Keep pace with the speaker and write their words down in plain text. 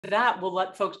that, we'll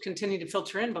let folks continue to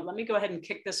filter in, but let me go ahead and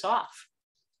kick this off.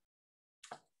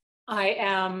 I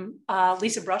am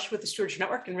Lisa Brush with the Stewardship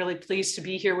Network, and really pleased to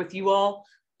be here with you all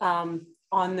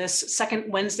on this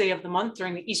second Wednesday of the month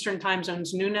during the Eastern Time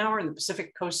Zone's noon hour and the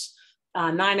Pacific Coast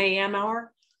 9 a.m.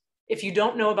 hour. If you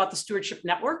don't know about the Stewardship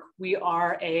Network, we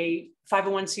are a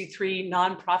 501c3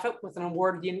 nonprofit with an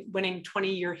award-winning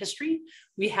 20-year history.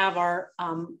 We have our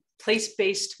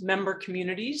place-based member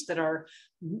communities that are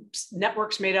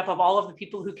networks made up of all of the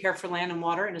people who care for land and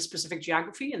water in a specific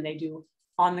geography, and they do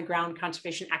on-the-ground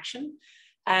conservation action.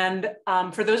 And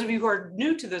for those of you who are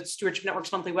new to the Stewardship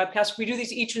Network's monthly webcast, we do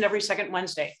these each and every second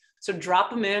Wednesday. So drop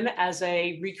them in as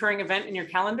a recurring event in your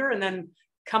calendar, and then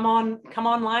come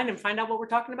online and find out what we're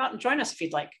talking about and join us if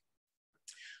you'd like.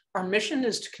 Our mission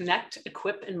is to connect,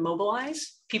 equip, and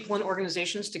mobilize people and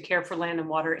organizations to care for land and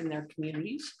water in their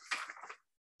communities.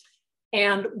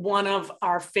 And one of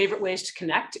our favorite ways to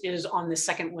connect is on the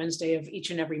second Wednesday of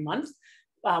each and every month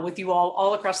with you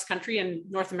all across the country in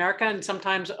North America and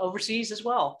sometimes overseas as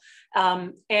well.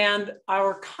 And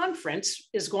our conference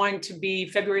is going to be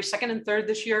February 2nd and 3rd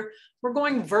this year. We're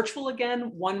going virtual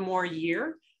again one more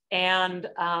year. And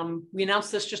we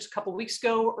announced this just a couple of weeks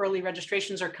ago. Early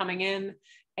registrations are coming in,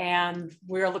 and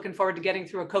we're looking forward to getting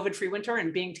through a COVID-free winter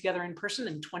and being together in person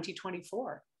in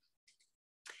 2024.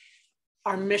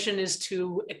 Our mission is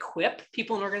to equip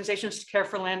people and organizations to care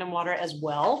for land and water as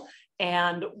well.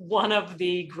 And one of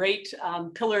the great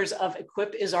pillars of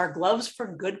EQUIP is our Gloves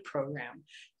for Good program.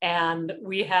 And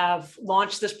we have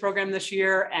launched this program this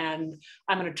year, and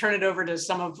I'm going to turn it over to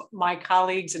some of my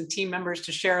colleagues and team members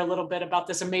to share a little bit about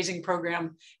this amazing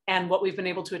program and what we've been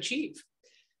able to achieve.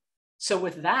 So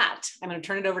with that, I'm going to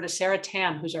turn it over to Sarah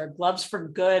Tam, who's our Gloves for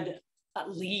Good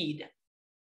lead.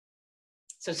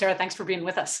 So Sarah, thanks for being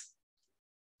with us.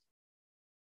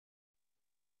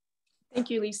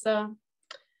 Thank you, Lisa.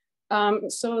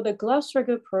 So the Gloves for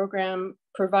Good program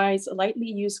provides lightly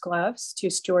used gloves to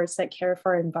stewards that care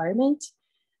for our environment.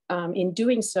 In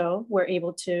doing so, we're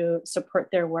able to support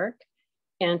their work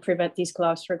and prevent these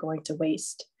gloves from going to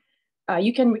waste.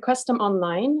 You can request them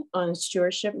online on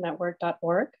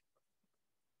stewardshipnetwork.org.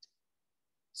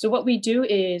 So what we do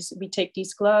is we take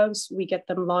these gloves, we get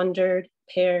them laundered,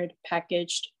 paired,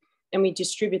 packaged, and we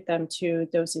distribute them to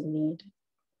those in need.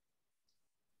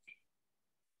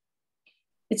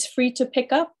 It's free to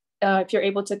pick up if you're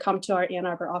able to come to our Ann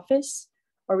Arbor office,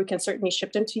 or we can certainly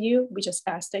ship them to you. We just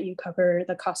ask that you cover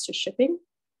the cost of shipping.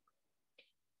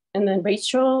 And then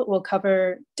Rachel will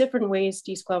cover different ways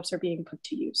these gloves are being put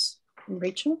to use. And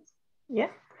Rachel? Yeah,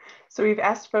 so we've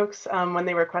asked folks when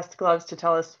they request gloves to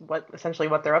tell us essentially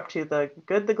what they're up to, the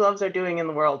good the gloves are doing in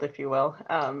the world, if you will.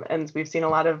 And we've seen a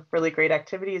lot of really great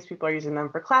activities. People are using them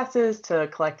for classes, to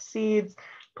collect seeds,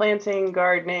 planting,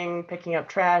 gardening, picking up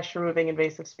trash, removing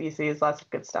invasive species, lots of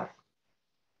good stuff.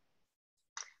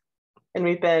 And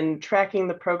we've been tracking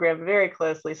the program very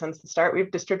closely since the start. We've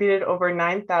distributed over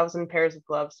 9,000 pairs of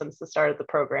gloves since the start of the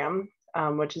program,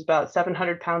 which is about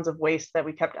 700 pounds of waste that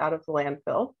we kept out of the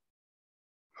landfill.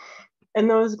 And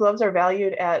those gloves are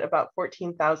valued at about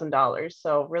 $14,000,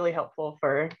 so really helpful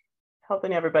for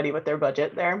helping everybody with their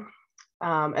budget there.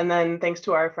 And then thanks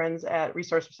to our friends at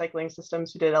Resource Recycling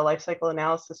Systems who did a life cycle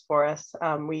analysis for us,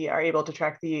 we are able to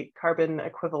track the carbon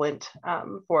equivalent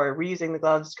for reusing the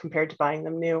gloves compared to buying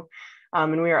them new.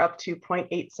 And we are up to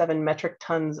 0.87 metric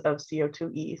tons of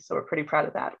CO2e, so we're pretty proud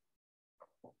of that.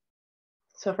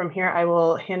 So from here, I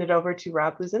will hand it over to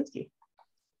Rob Buzinski.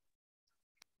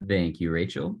 Thank you,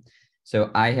 Rachel.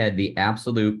 So I had the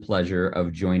absolute pleasure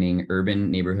of joining Urban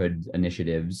Neighborhood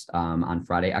Initiatives on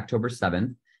Friday, October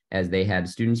 7th, as they had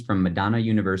students from Madonna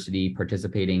University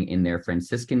participating in their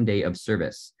Franciscan Day of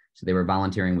Service. So they were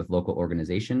volunteering with local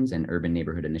organizations, and Urban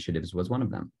Neighborhood Initiatives was one of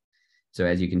them. So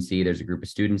as you can see, there's a group of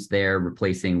students there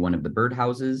replacing one of the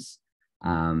birdhouses.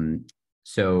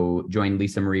 So joined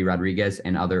Lisa Marie Rodriguez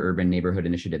and other Urban Neighborhood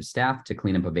Initiative staff to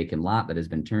clean up a vacant lot that has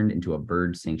been turned into a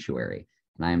bird sanctuary.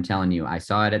 And I am telling you, I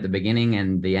saw it at the beginning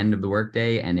and the end of the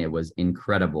workday, and it was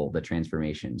incredible, the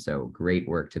transformation. So great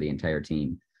work to the entire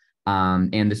team.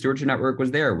 And the Stewardship Network was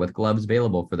there with gloves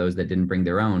available for those that didn't bring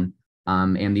their own.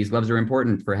 And these gloves are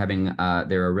important for having,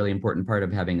 they're a really important part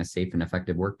of having a safe and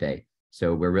effective workday.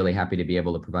 So we're really happy to be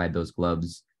able to provide those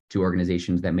gloves to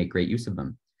organizations that make great use of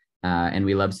them. And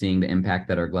we love seeing the impact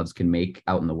that our gloves can make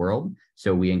out in the world.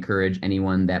 So we encourage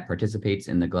anyone that participates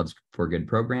in the Gloves for Good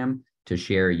program to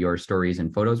share your stories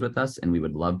and photos with us, and we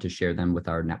would love to share them with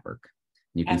our network.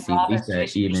 You can see Lisa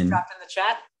even dropped in the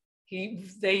chat.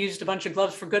 They used a bunch of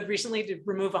Gloves for Good recently to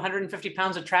remove 150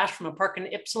 pounds of trash from a park in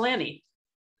Ypsilanti.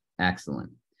 Excellent.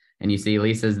 And you see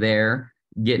Lisa's there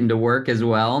getting to work as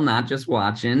well, not just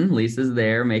watching. Lisa's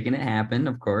there making it happen,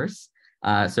 of course.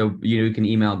 So you can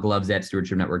email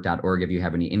gloves@stewardshipnetwork.org if you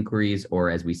have any inquiries, or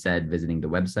as we said, visiting the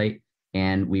website.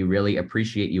 And we really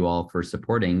appreciate you all for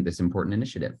supporting this important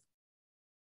initiative.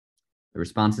 The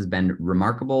response has been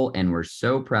remarkable, and we're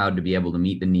so proud to be able to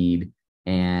meet the need,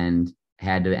 and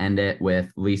had to end it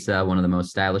with Lisa, one of the most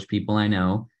stylish people I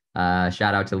know.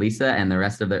 Shout out to Lisa and the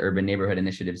rest of the Urban Neighborhood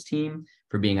Initiatives team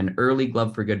for being an early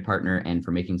Glove for Good partner and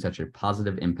for making such a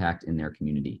positive impact in their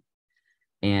community.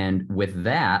 And with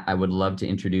that, I would love to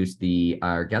introduce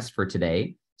our guest for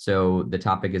today. So the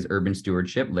topic is Urban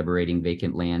Stewardship, Liberating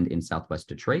Vacant Land in Southwest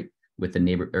Detroit with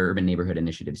the Urban Neighborhood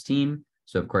Initiatives team.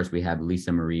 So of course we have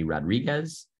Lisa Marie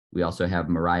Rodriguez. We also have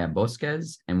Mariah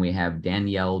Bosquez, and we have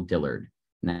Danielle Dillard.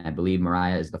 And I believe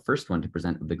Mariah is the first one to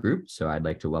present of the group. So I'd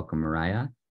like to welcome Mariah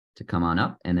to come on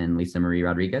up. And then Lisa Marie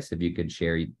Rodriguez, if you could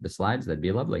share the slides, that'd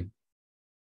be lovely.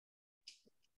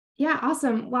 Yeah,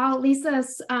 awesome. While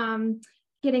Lisa's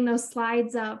getting those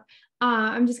slides up,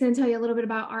 I'm just going to tell you a little bit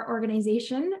about our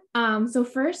organization. So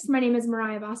first, my name is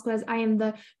Mariah Bosquez. I am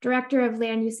the Director of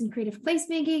Land Use and Creative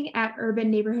Placemaking at Urban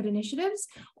Neighborhood Initiatives,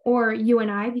 or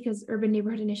UNI, because Urban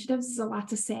Neighborhood Initiatives is a lot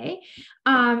to say.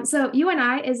 So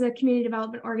UNI is a community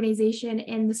development organization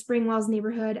in the Springwells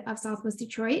neighborhood of Southwest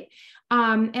Detroit.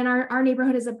 And our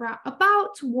neighborhood is about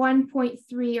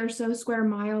 1.3 or so square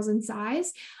miles in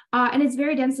size. And it's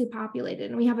very densely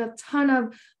populated. And we have a ton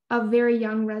of very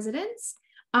young residents.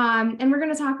 And we're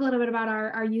going to talk a little bit about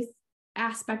our youth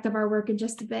aspect of our work in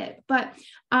just a bit. But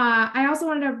I also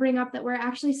wanted to bring up that we're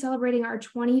actually celebrating our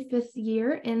 25th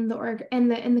year in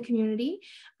the community.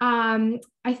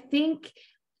 I think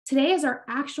today is our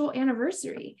actual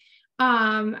anniversary.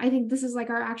 I think this is like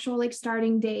our actual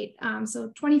starting date.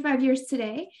 So 25 years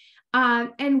today.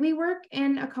 And we work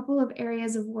in a couple of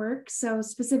areas of work. So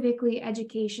specifically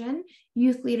education,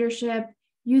 youth leadership,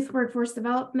 youth workforce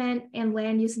development, and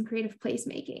land use and creative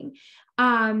placemaking,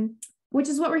 which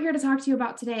is what we're here to talk to you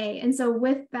about today. And so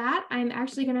with that, I'm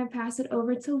actually going to pass it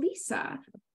over to Lisa.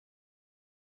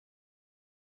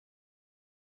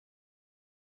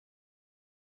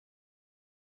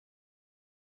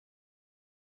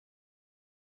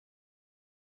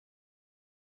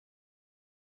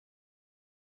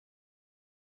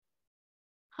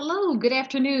 Hello, good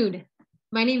afternoon.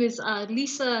 My name is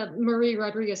Lisa Marie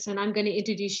Rodriguez, and I'm going to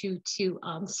introduce you to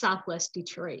Southwest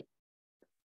Detroit.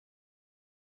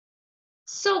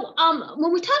 So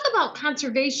when we talk about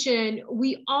conservation,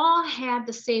 we all have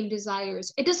the same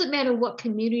desires. It doesn't matter what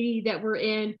community that we're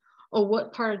in or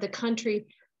what part of the country,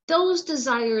 those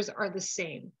desires are the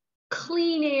same.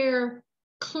 Clean air,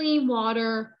 clean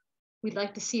water. We'd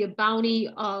like to see a bounty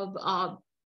of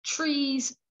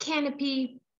trees,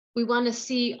 canopy. We want to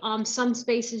see some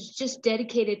spaces just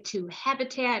dedicated to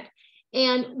habitat.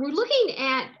 And we're looking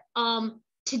at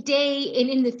today and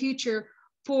in the future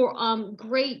for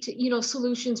great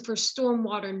solutions for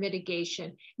stormwater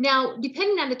mitigation. Now,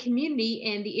 depending on the community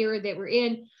and the area that we're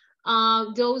in,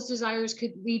 those desires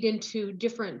could lead into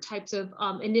different types of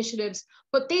initiatives.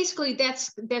 But basically,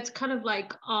 that's kind of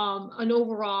like an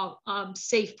overall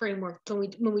safe framework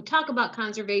when we talk about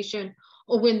conservation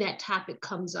or when that topic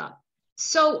comes up.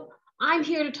 So I'm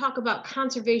here to talk about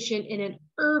conservation in an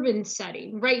urban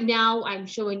setting. Right now, I'm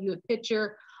showing you a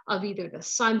picture of either the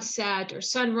sunset or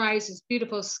sunrise, this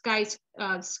beautiful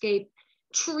skyscape,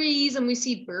 trees, and we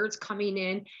see birds coming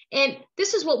in. And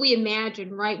this is what we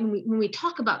imagine, right, when we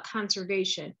talk about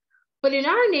conservation. But in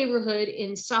our neighborhood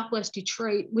in Southwest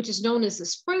Detroit, which is known as the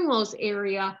Springwells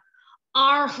area,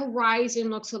 our horizon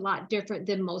looks a lot different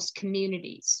than most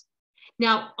communities.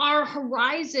 Now, our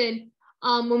horizon,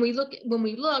 when we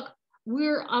look,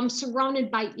 we're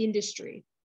surrounded by industry.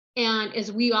 And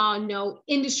as we all know,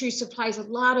 industry supplies a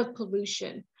lot of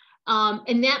pollution.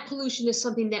 And that pollution is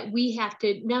something that we have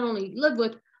to not only live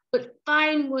with, but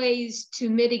find ways to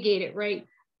mitigate it, right?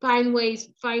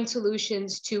 Find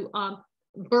solutions to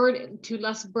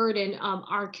less burden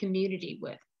our community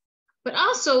with. But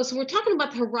also, so we're talking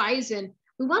about the horizon,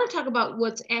 we want to talk about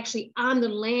what's actually on the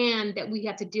land that we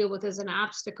have to deal with as an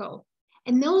obstacle.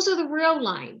 And those are the rail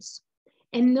lines.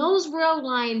 And those rail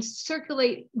lines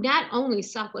circulate not only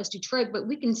Southwest Detroit, but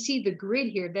we can see the grid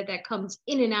here that comes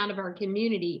in and out of our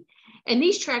community. And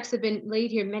these tracks have been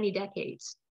laid here many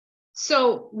decades.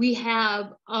 So we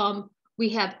have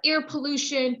air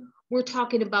pollution. We're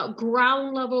talking about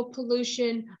ground level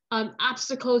pollution,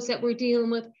 obstacles that we're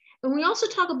dealing with. And we also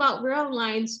talk about rail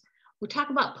lines. We talk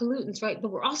about pollutants, right?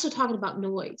 But we're also talking about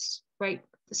noise, right?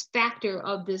 This factor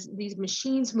of these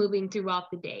machines moving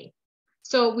throughout the day.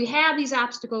 So we have these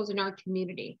obstacles in our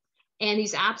community, and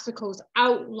these obstacles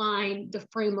outline the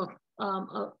framework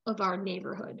of our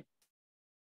neighborhood.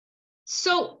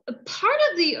 So part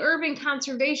of the urban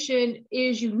conservation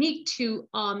is unique to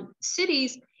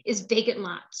cities is vacant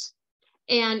lots.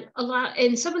 And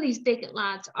some of these vacant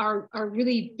lots are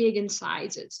really big in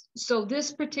sizes. So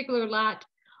this particular lot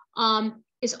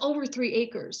is over 3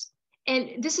 acres.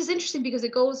 And this is interesting because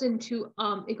it goes into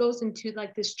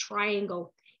like this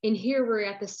triangle. And here we're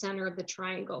at the center of the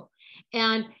triangle.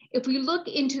 And if we look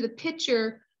into the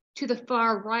picture to the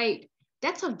far right,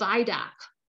 that's a viaduct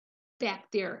back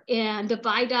there. And the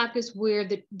viaduct is where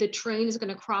the train is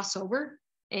going to cross over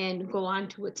and go on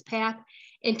to its path.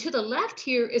 And to the left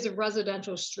here is a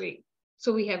residential street.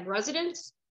 So we have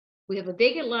residents, we have a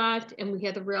vacant lot, and we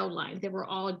have the rail line that we're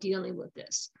all dealing with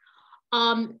this.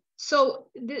 So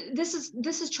this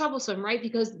is troublesome, right?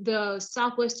 Because the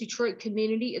Southwest Detroit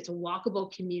community, it's a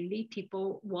walkable community.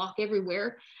 People walk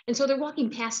everywhere. And so they're walking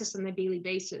past us on a daily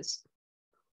basis.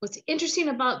 What's interesting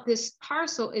about this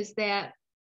parcel is that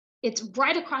it's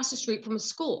right across the street from a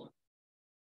school.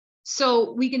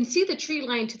 So we can see the tree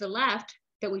line to the left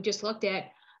that we just looked at,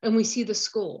 and we see the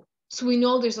school. So we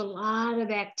know there's a lot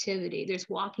of activity. There's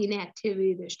walking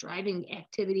activity, there's driving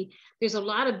activity. There's a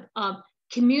lot of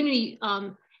community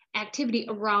activity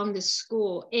around the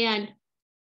school. And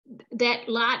that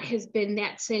lot has been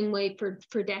that same way for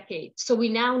decades. So we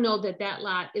now know that that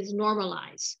lot is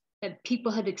normalized, that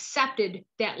people have accepted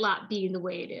that lot being the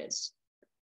way it is.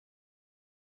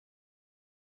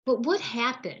 But what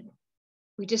happened?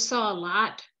 We just saw a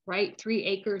lot, right? 3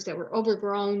 acres that were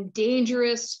overgrown,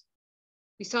 dangerous.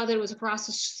 We saw that it was across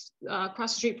the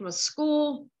street from a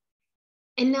school.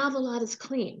 And now the lot is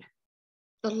clean.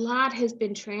 The lot has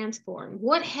been transformed.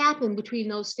 What happened between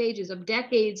those stages of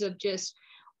decades of just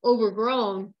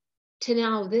overgrown to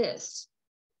now this?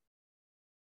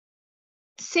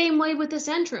 Same way with this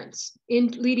entrance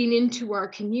leading into our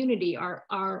community,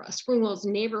 our Springwells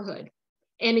neighborhood.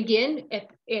 And again,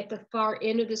 at the far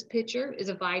end of this picture is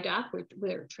a viaduct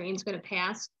where a train's going to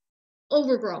pass.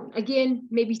 Overgrown, again,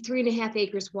 maybe 3.5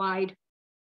 acres wide,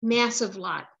 massive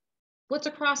lot. What's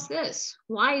across this?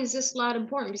 Why is this lot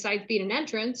important? Besides being an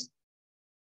entrance,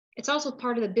 it's also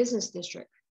part of the business district.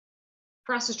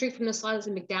 Across the street from this lot is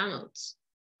a McDonald's.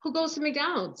 Who goes to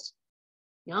McDonald's?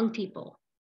 Young people,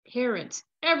 parents,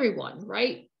 everyone,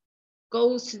 right?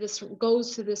 Goes to this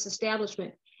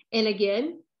establishment. And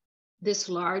again, this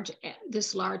large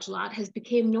lot has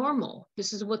become normal.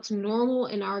 This is what's normal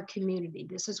in our community.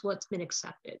 This is what's been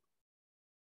accepted.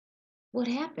 What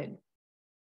happened?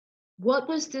 What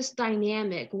was this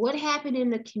dynamic? What happened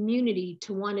in the community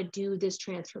to want to do this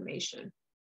transformation?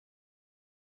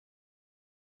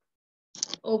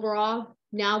 Overall,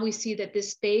 now we see that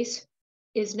this space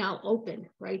is now open,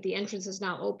 right? The entrance is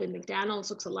now open. McDonald's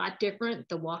looks a lot different.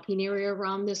 The walking area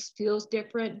around this feels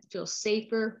different, it feels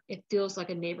safer. It feels like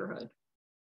a neighborhood.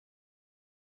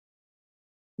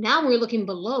 Now we're looking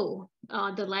below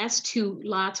the last 2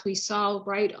 lots we saw,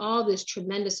 right? All this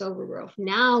tremendous overgrowth.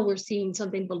 Now we're seeing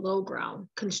something below ground,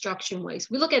 construction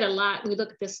waste. We look at a lot, we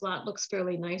look at this lot, looks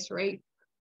fairly nice, right?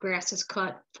 Grass is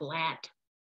cut flat.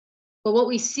 But what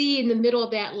we see in the middle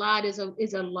of that lot is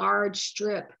a large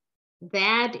strip.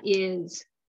 That is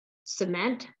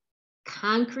cement,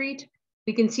 concrete.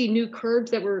 We can see new curbs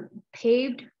that were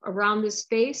paved around this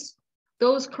space.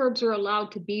 Those curbs are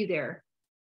allowed to be there.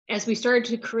 As we started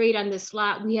to create on this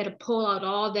lot, we had to pull out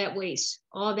all that waste,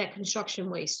 all that construction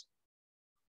waste.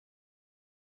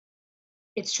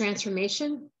 Its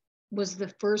transformation was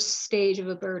the first stage of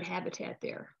a bird habitat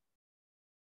there.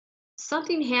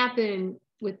 Something happened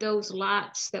with those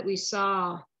lots that we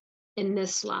saw in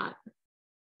this lot.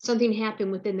 Something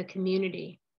happened within the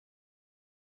community.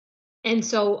 And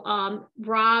so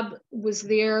Rob was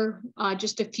there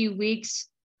just a few weeks.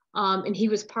 And he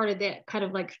was part of that kind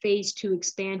of like phase 2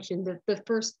 expansion. The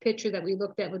first picture that we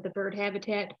looked at with the bird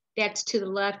habitat, that's to the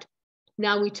left.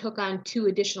 Now we took on 2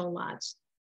 additional lots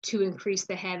to increase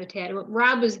the habitat. When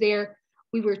Rob was there,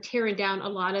 we were tearing down a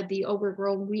lot of the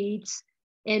overgrown weeds.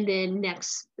 And then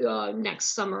next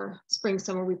summer, spring,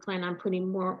 summer, we plan on putting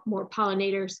more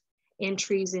pollinators and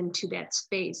trees into that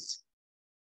space.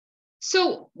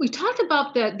 So we talked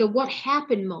about the what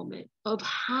happened moment of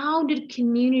how did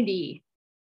community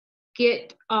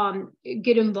get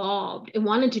involved and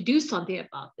wanted to do something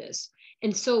about this.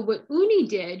 And so what UNI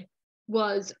did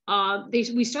was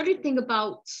we started to think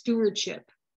about stewardship,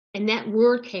 and that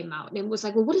word came out, and it was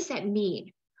like, well, what does that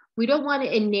mean? We don't want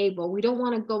to enable, we don't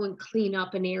want to go and clean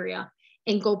up an area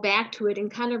and go back to it and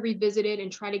kind of revisit it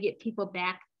and try to get people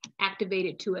back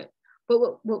activated to it.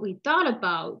 But what we thought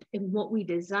about and what we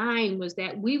designed was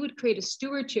that we would create a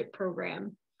stewardship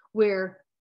program where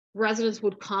residents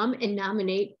would come and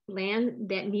nominate land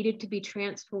that needed to be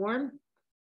transformed,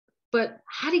 but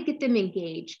how to get them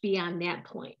engaged beyond that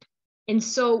point. And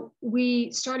so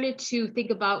we started to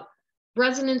think about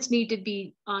residents need to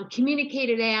be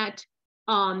communicated at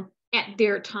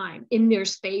their time, in their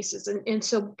spaces. And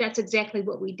so that's exactly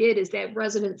what we did, is that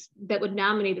residents that would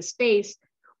nominate a space,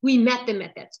 we met them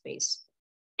at that space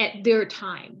at their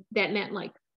time. That meant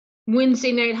like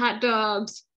Wednesday night hot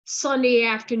dogs, Sunday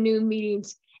afternoon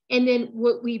meetings. And then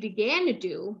what I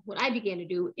began to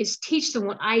do is teach them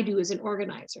what I do as an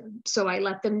organizer. So I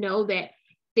let them know that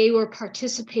they were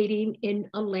participating in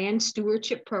a land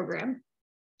stewardship program.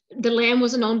 The land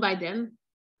wasn't owned by them,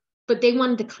 but they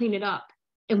wanted to clean it up.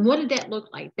 And what did that look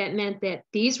like? That meant that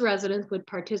these residents would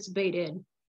participate in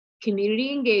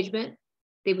community engagement.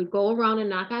 They would go around and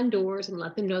knock on doors and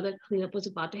let them know that cleanup was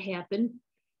about to happen.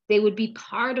 They would be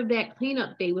part of that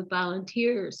cleanup day with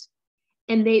volunteers.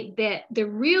 And the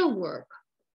real work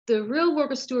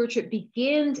of stewardship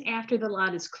begins after the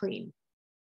lot is clean.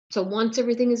 So once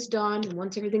everything is done, and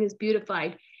once everything is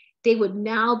beautified, they would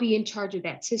now be in charge of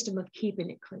that system of keeping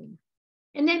it clean.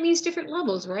 And that means different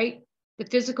levels, right? The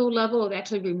physical level of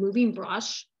actually removing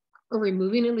brush or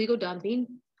removing illegal dumping,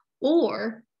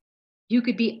 or you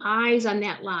could be eyes on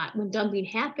that lot. When dumping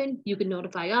happened, you could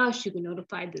notify us, you could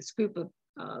notify this group of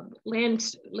land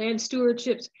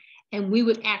stewardships, and we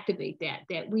would activate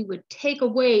that we would take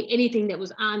away anything that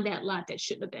was on that lot that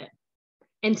shouldn't have been.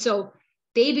 And so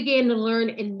they began to learn,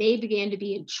 and they began to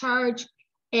be in charge.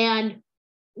 And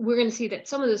we're going to see that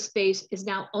some of the space is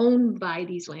now owned by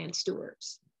these land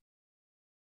stewards.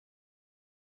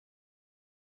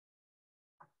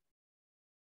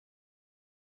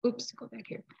 Oops, go back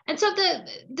here. And so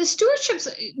the stewardships,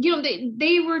 you know,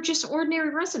 they were just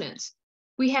ordinary residents.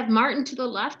 We have Martin to the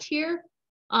left here,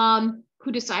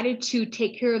 who decided to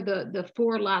take care of the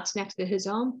 4 lots next to his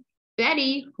home.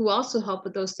 Betty, who also helped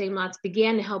with those same lots,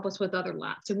 began to help us with other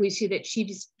lots. And we see that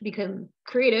she's become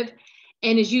creative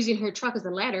and is using her truck as a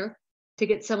ladder to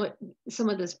get some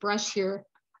of this brush here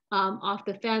off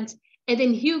the fence. And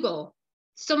then Hugo,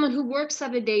 someone who works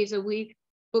 7 days a week,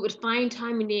 but would find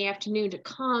time in the afternoon to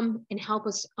come and help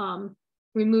us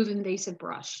remove invasive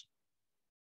brush.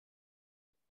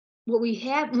 What we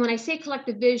have, when I say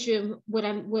collective vision, what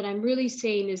I'm really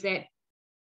saying is that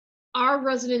our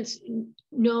residents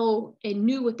know and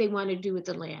knew what they wanted to do with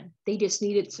the land. They just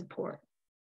needed support.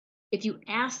 If you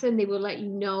ask them, they will let you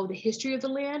know the history of the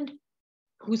land,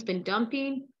 who's been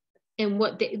dumping, and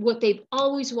what they've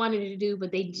always wanted to do,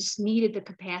 but they just needed the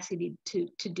capacity to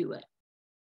do it.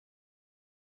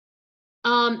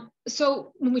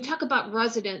 So when we talk about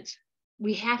residents,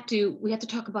 we have to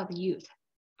talk about the youth.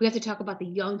 We have to talk about the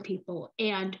young people.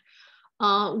 And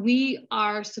we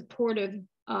are supported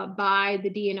by the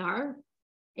DNR.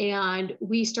 And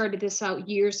we started this out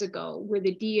years ago, where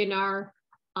the DNR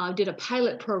did a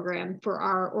pilot program for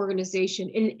our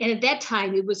organization. And at that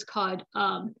time, it was called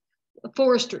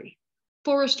forestry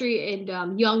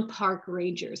and young park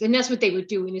rangers. And that's what they were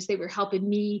doing, is they were helping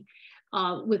me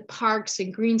with parks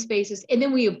and green spaces. And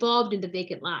then we evolved into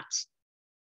vacant lots.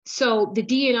 So the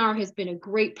DNR has been a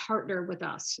great partner with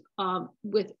us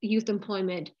with youth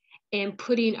employment and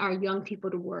putting our young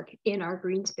people to work in our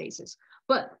green spaces.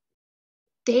 But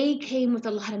they came with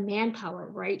a lot of manpower,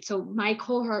 right? So my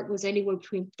cohort was anywhere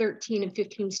between 13 and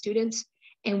 15 students.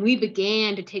 And we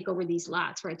began to take over these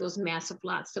lots, right? Those massive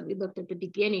lots that we looked at the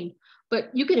beginning. But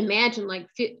you can imagine like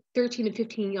 13 to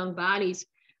 15 young bodies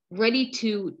ready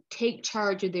to take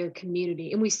charge of their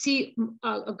community. And we see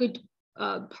a good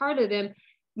part of them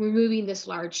removing this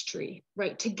large tree,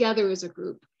 right? Together as a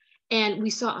group. And we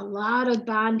saw a lot of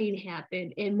bonding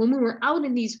happen. And when we were out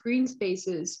in these green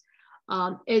spaces,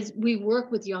 as we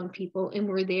work with young people and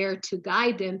we're there to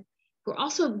guide them, we're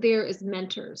also there as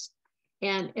mentors.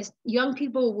 And as young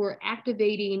people were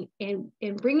activating and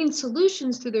bringing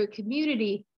solutions to their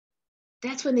community,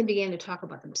 that's when they began to talk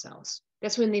about themselves.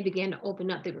 That's when they began to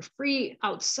open up. They were free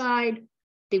outside.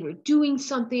 They were doing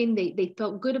something. They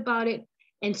felt good about it.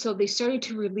 And so they started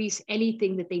to release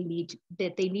anything that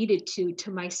they needed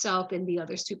to myself and the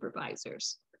other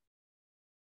supervisors.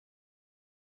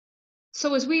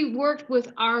 So as we worked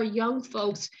with our young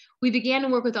folks, we began to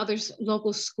work with other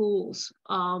local schools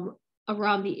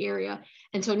around the area.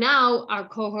 And so now our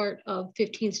cohort of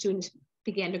 15 students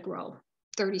began to grow,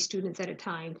 30 students at a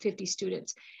time, 50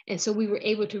 students. And so we were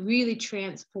able to really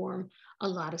transform a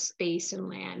lot of space and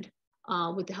land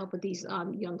with the help of these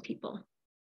young people.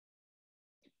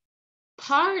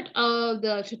 Part of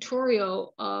the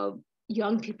tutorial of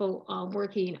young people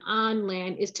working on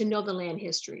land is to know the land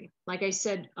history. Like I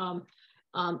said,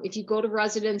 If you go to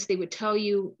residents, they would tell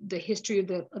you the history of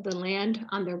the land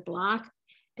on their block.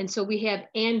 And so we have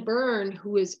Ann Byrne,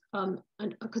 who is a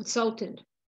consultant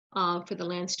for the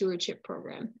land stewardship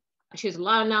program. She has a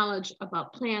lot of knowledge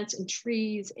about plants and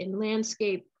trees and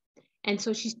landscape. And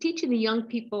so she's teaching the young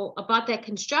people about that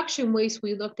construction waste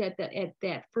we looked at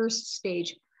that first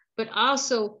stage, but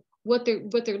also what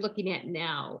they're looking at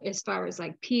now as far as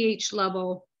like pH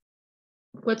level,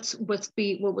 what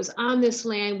was on this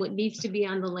land, what needs to be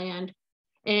on the land.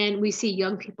 And we see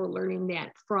young people learning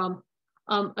that from,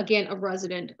 again, a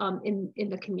resident in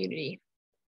the community.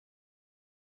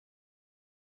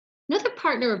 Another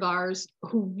partner of ours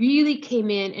who really came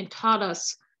in and taught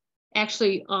us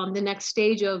actually the next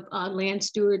stage of land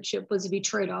stewardship was the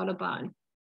Detroit Audubon.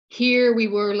 Here we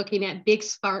were looking at big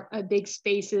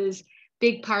spaces,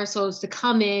 big parcels to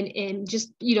come in and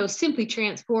just, simply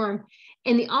transform.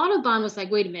 And the Audubon was like,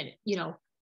 wait a minute,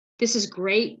 this is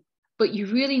great, but you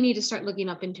really need to start looking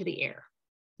up into the air.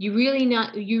 You really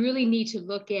need to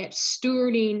look at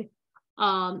stewarding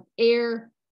air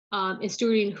and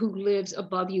stewarding who lives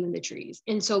above you in the trees.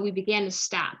 And so we began to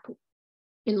stop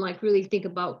and like really think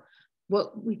about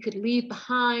what we could leave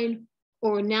behind,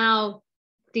 or now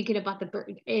thinking about the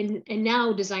bird and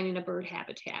now designing a bird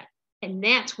habitat. And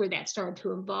that's where that started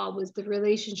to evolve, was the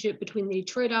relationship between the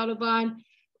Detroit Audubon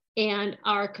and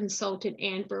our consultant,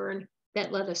 Ann Byrne,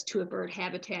 that led us to a bird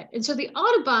habitat. And so the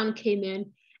Audubon came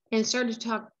in and started to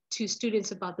talk to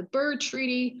students about the bird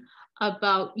treaty,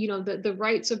 about, the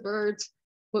rights of birds,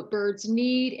 what birds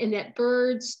need, and that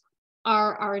birds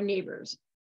are our neighbors.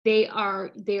 They are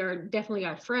definitely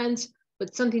our friends,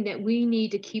 but something that we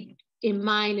need to keep in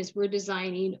mind as we're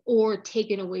designing or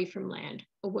taking away from land,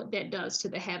 or what that does to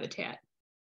the habitat.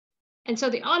 And so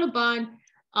the Audubon,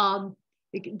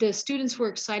 the students were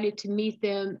excited to meet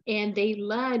them, and they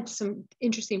led some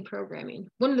interesting programming.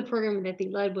 One of the programming that they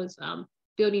led was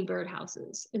building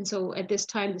birdhouses. And so at this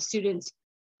time, the students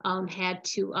had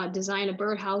to design a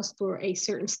birdhouse for a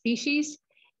certain species.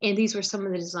 And these were some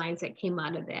of the designs that came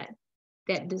out of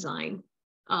that design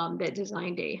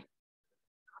day.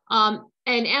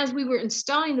 And as we were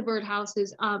installing the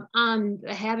birdhouses on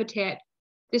the habitat,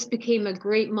 this became a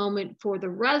great moment for the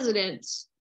residents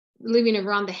living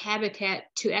around the habitat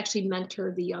to actually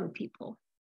mentor the young people.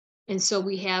 And so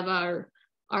we have our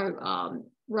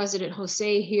resident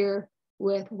Jose here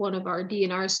with one of our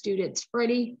DNR students,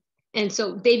 Freddie. And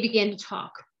so they began to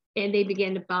talk, and they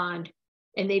began to bond,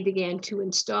 and they began to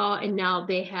install. And now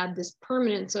they have this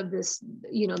permanence of this,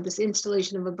 this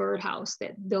installation of a birdhouse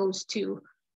that those two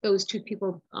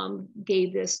people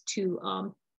gave that to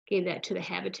the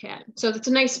habitat. So it's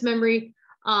a nice memory.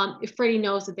 If Freddie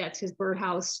knows that that's his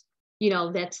birdhouse,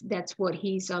 that's what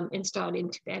he's installed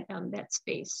into that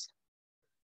space.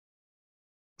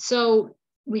 So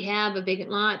we have a vacant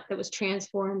lot that was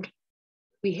transformed.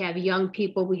 We have young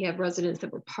people, we have residents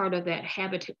that were part of that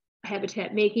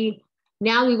habitat making.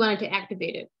 Now we wanted to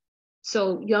activate it.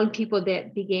 So young people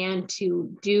that began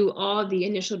to do all the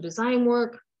initial design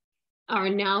work are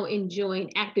now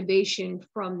enjoying activation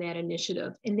from that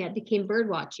initiative, and that became bird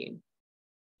watching.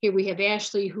 Here we have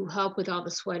Ashley, who helped with all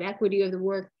the sweat equity of the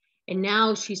work, and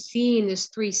now she's seeing this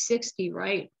 360,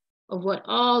 right, of what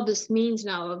all this means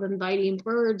now of inviting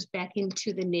birds back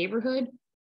into the neighborhood,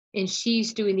 and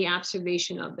she's doing the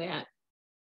observation of that.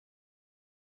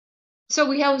 So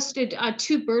we hosted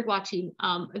 2 bird watching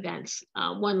events,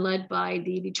 one led by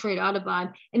the Detroit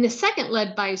Audubon, and the second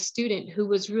led by a student who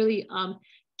was really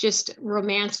just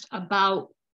romanced about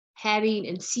having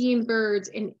and seeing birds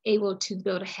and able to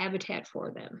build a habitat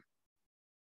for them.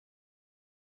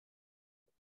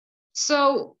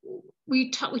 So we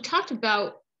talked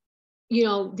about,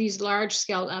 these large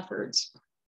scale efforts.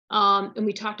 And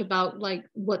we talked about like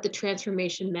what the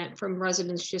transformation meant from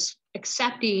residents just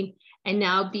accepting and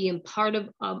now being part of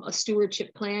a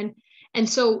stewardship plan. And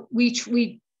so we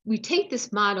take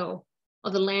this model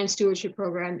of the land stewardship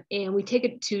program and we take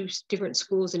it to different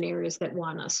schools and areas that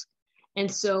want us.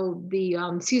 And so the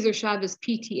Cesar Chavez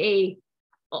PTA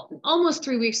almost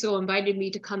 3 weeks ago invited me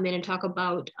to come in and talk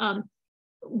about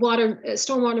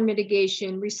stormwater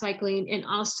mitigation, recycling, and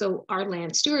also our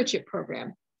land stewardship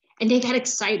program. And they got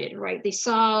excited, right? They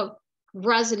saw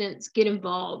residents get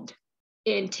involved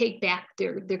and take back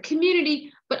their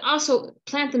community, but also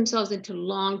plant themselves into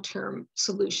long-term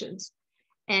solutions.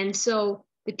 And so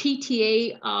the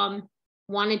PTA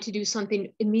wanted to do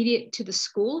something immediate to the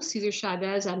school, Cesar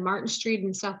Chavez on Martin Street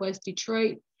in Southwest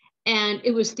Detroit. And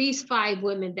it was these 5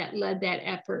 women that led that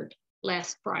effort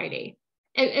last Friday.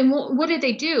 And what did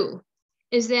they do?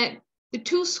 Is that the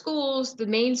 2 schools, the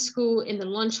main school and the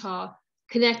lunch hall,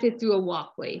 connected through a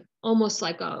walkway, almost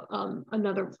like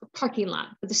another parking lot.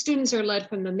 But the students are led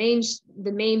from the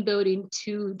main building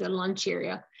to the lunch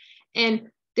area. And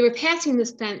they were passing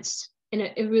this fence in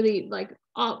a really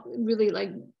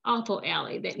awful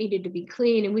alley that needed to be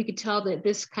cleaned. And we could tell that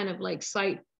this kind of like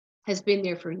site has been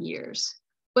there for years.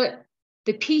 But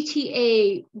the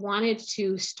PTA wanted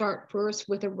to start first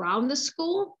with around the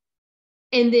school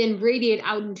and then radiate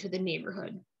out into the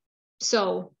neighborhood.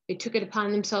 So they took it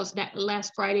upon themselves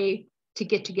last Friday to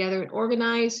get together and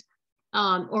organize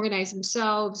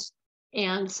themselves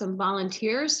and some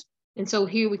volunteers. And so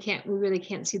here we really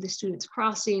can't see the students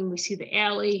crossing. We see the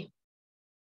alley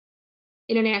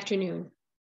in an afternoon,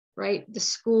 right? The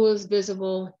school is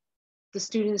visible. The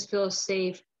students feel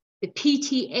safe. The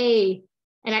PTA,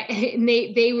 and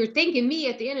they were thanking me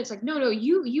at the end. It's like, no,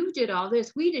 you did all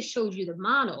this. We just showed you the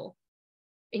model.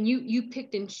 And you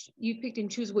picked and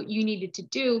choose what you needed to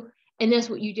do. And that's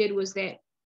what you did, was that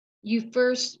you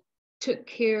first took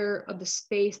care of the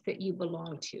space that you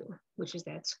belong to, which is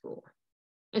that school.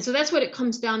 And so that's what it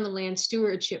comes down to land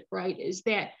stewardship, right? Is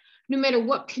that no matter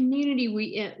what community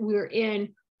we're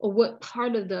in or what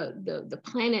part of the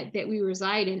planet that we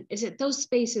reside in, is that those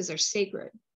spaces are sacred,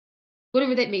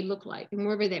 whatever that may look like and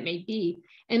wherever that may be.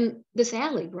 And this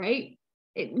alley, right?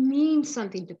 It means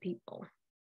something to people.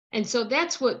 And so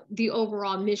that's what the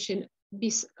overall mission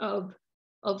of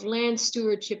land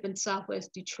stewardship in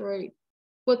Southwest Detroit,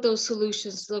 what those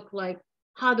solutions look like,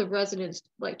 how the residents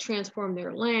like transform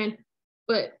their land,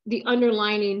 but the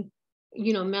underlining,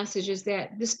 message is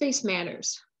that the space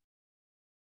matters.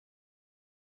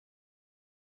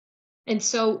 And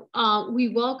so we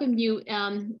welcome you.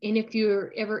 And if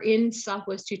you're ever in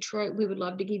Southwest Detroit, we would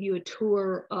love to give you a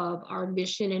tour of our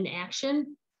mission in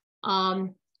action.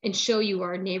 And show you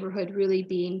our neighborhood really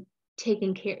being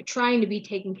trying to be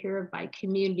taken care of by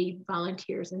community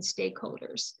volunteers and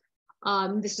stakeholders.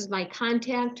 This is my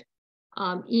contact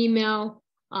email.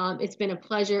 It's been a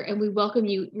pleasure, and we welcome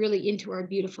you really into our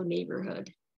beautiful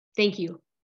neighborhood. Thank you.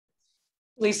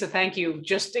 Lisa, thank you.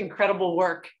 Just incredible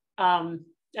work.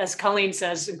 As Colleen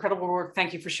says, incredible work.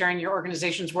 Thank you for sharing your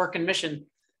organization's work and mission.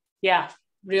 Yeah,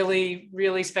 really,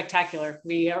 really spectacular.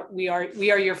 We are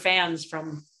your fans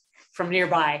from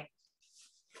nearby.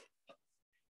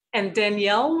 And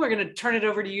Danielle, we're going to turn it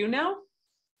over to you now.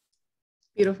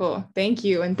 Beautiful. Thank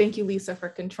you. And thank you, Lisa, for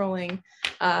controlling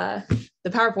the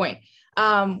PowerPoint.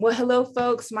 Well, hello,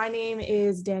 folks. My name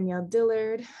is Danielle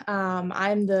Dillard.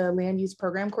 I'm the Land Use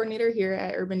Program Coordinator here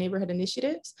at Urban Neighborhood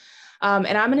Initiatives. And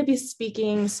I'm going to be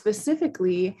speaking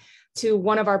specifically to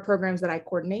one of our programs that I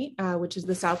coordinate, which is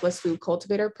the Southwest Food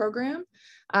Cultivator Program.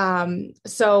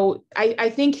 So I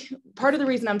think part of the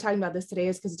reason I'm talking about this today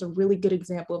is because it's a really good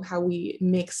example of how we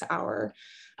mix our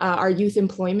youth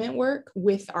employment work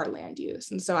with our land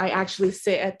use. And so I actually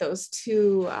sit at those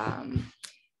two,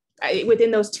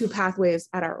 within those two pathways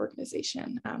at our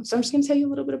organization. So I'm just going to tell you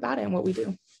a little bit about it and what we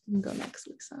do. You can go next,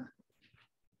 Lisa.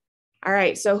 All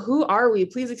right, so who are we?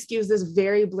 Please excuse this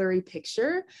very blurry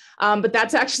picture, but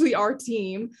that's actually our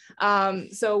team.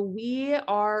 So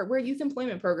we're a youth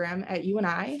employment program at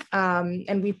UNI,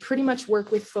 and we pretty much work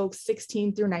with folks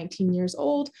 16 through 19 years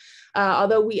old.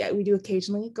 Although we do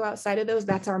occasionally go outside of those,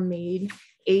 that's our main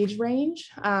age range.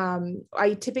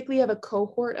 I typically have a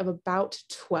cohort of about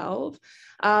 12.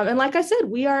 And like I said,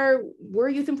 we're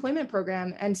a youth employment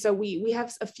program. And so we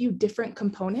have a few different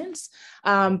components,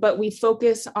 but we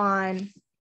focus on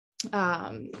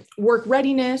work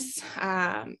readiness,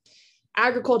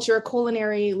 agriculture,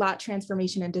 culinary, lot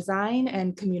transformation and design,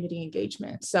 and community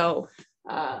engagement. So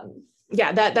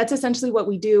yeah, that's essentially what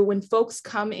we do. When folks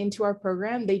come into our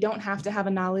program, they don't have to have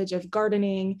a knowledge of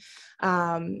gardening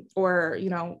or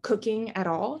cooking at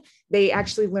all. They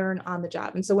actually learn on the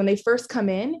job. And so when they first come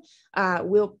in,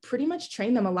 we'll pretty much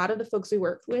train them. A lot of the folks we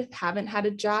work with haven't had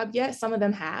a job yet. Some of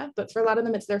them have, but for a lot of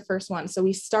them, it's their first one. So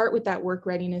we start with that work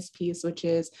readiness piece, which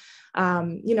is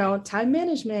time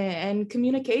management and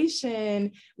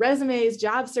communication, resumes,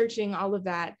 job searching, all of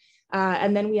that.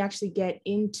 And then we actually get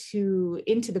into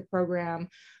the program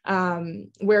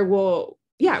where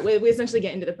we essentially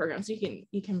get into the program. So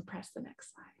you can press the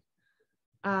next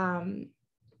slide.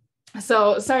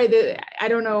 So sorry, I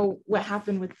don't know what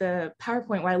happened with the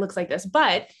PowerPoint, why it looks like this,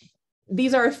 but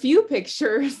these are a few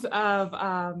pictures of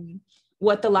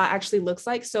what the lot actually looks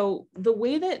like. So the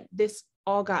way that this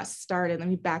all got started, let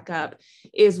me back up,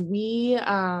 is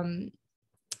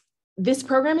this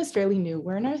program is fairly new.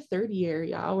 We're in our third year,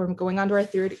 y'all. We're going on to our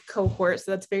third cohort,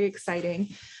 so that's very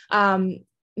exciting.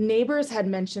 Neighbors had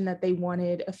mentioned that they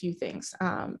wanted a few things,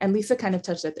 and Lisa kind of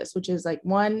touched at this, which is like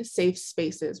one, safe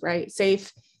spaces, right?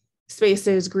 Safe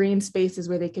spaces, green spaces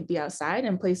where they could be outside,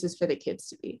 and places for the kids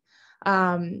to be.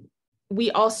 We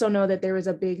also know that there was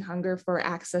a big hunger for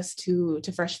access to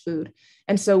fresh food.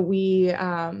 And so we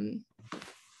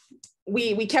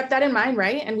kept that in mind,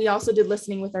 right? And we also did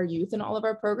listening with our youth in all of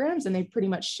our programs, and they pretty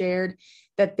much shared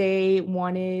that they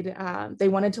wanted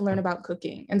to learn about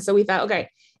cooking. And so we thought, okay,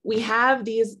 we have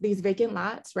these vacant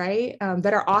lots, right,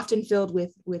 that are often filled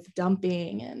with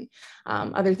dumping and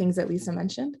other things that Lisa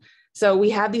mentioned. So we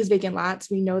have these vacant lots.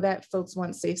 We know that folks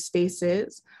want safe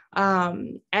spaces,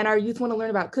 and our youth want to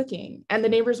learn about cooking, and the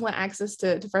neighbors want access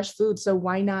to fresh food. So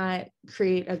why not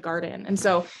create a garden? And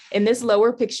so in this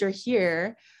lower picture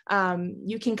here,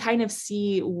 you can kind of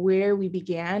see where we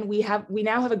began. We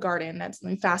now have a garden. Let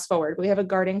me fast forward. We have a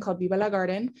garden called Viva la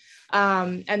Garden.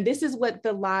 And this is what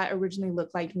the lot originally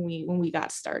looked like when we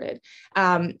got started.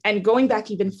 And going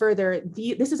back even further,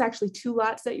 this is actually 2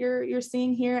 lots that you're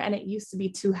seeing here. And it used to be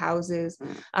 2 houses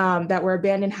that were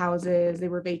abandoned houses. They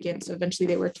were vacant. So eventually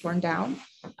they were torn down.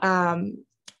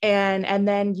 And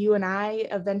then you and I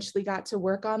eventually got to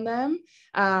work on them.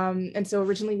 And so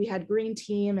originally we had green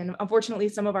team, and unfortunately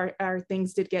some of our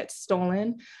things did get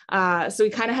stolen. So we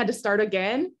kind of had to start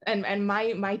again. And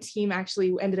my team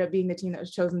actually ended up being the team that was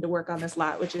chosen to work on this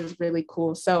lot, which is really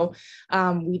cool. So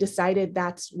we decided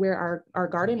that's where our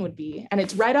garden would be. And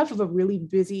it's right off of a really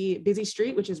busy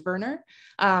street, which is Verner.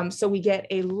 So we get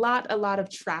a lot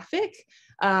of traffic.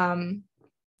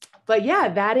 But yeah,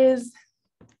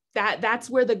 that's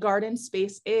where the garden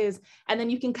space is. And then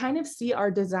you can kind of see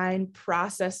our design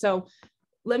process. So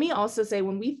let me also say,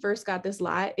 when we first got this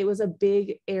lot, it was a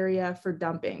big area for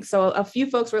dumping. So a few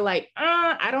folks were like,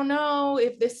 I don't know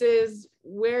if this is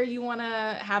where you want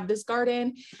to have this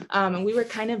garden. And we were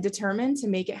kind of determined to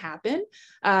make it happen.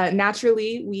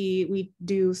 Naturally, we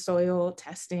do soil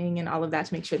testing and all of that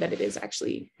to make sure that it is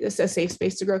actually a safe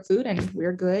space to grow food, and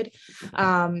we're good.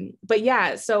 But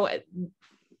yeah, so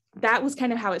that was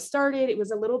kind of how it started. It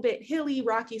was a little bit hilly,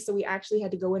 rocky, so we actually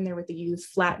had to go in there with the youth,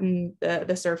 flatten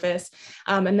the surface.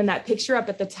 And then that picture up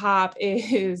at the top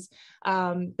is,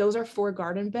 those are 4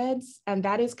 garden beds, and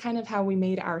that is kind of how we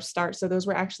made our start. So those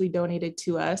were actually donated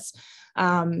to us.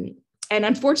 And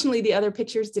unfortunately, the other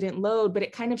pictures didn't load, but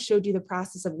it kind of showed you the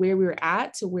process of where we were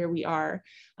at to where we are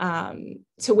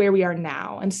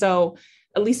now. And so,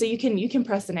 Lisa, you can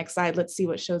press the next slide. Let's see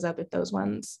what shows up if those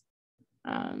ones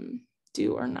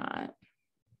do or not.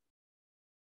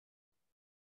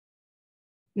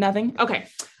 Nothing. Okay,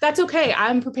 that's okay.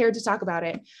 I'm prepared to talk about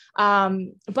it.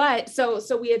 But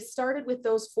so we had started with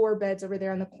those 4 beds over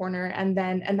there in the corner, and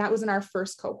that was in our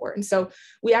first cohort. And so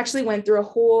we actually went through a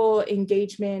whole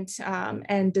engagement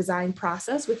and design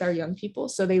process with our young people.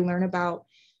 So they learn about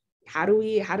how do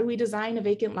we design a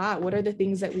vacant lot? What are the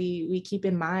things that we keep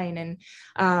in mind?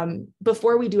 And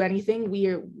before we do anything,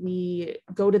 we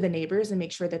go to the neighbors and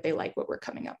make sure that they like what we're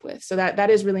coming up with. So that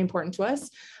is really important to us.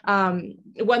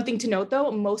 One thing to note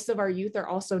though, most of our youth are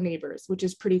also neighbors, which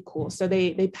is pretty cool. So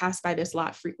they pass by this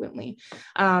lot frequently,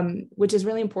 which is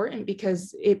really important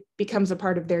because it becomes a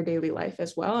part of their daily life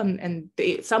as well. And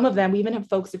some of them, we even have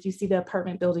folks, if you see the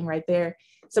apartment building right there,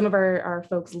 some of our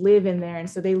folks live in there. And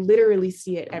so they literally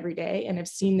see it every day and have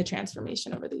seen the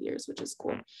transformation over the years, which is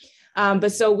cool.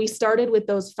 But so we started with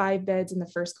those 5 beds in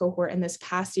the first cohort. And this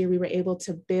past year, we were able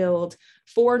to build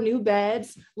 4 new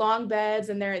beds, long beds.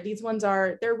 And these ones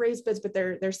they're raised beds, but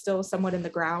they're still somewhat in the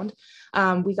ground.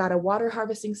 We got a water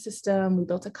harvesting system. We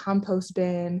built a compost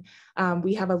bin.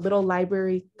 We have a little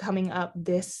library coming up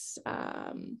this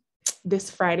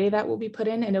Friday that will be put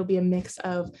in, and it'll be a mix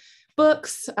of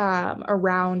books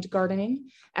around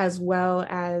gardening, as well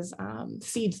as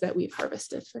seeds that we've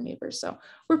harvested for neighbors. So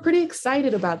we're pretty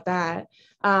excited about that.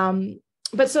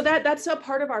 But so that's a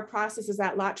part of our process, is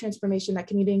that lot transformation, that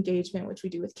community engagement, which we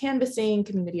do with canvassing,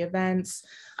 community events.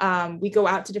 We go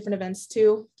out to different events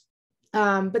too.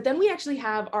 But then we actually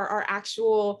have our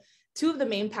actual 2 of the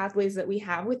main pathways that we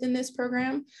have within this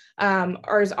program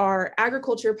are our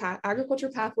agriculture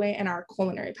pathway and our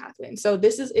culinary pathway. And so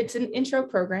it's an intro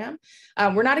program.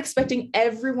 We're not expecting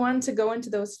everyone to go into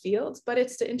those fields, but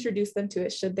it's to introduce them to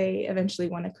it should they eventually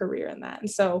want a career in that. And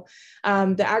so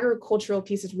the agricultural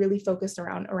piece is really focused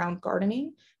around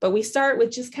gardening, but we start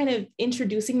with just kind of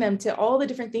introducing them to all the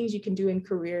different things you can do in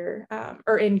career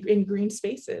or in green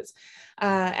spaces.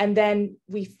 And then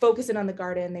we focus in on the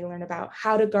garden. They learn about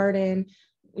how to garden,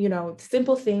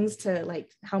 simple things to like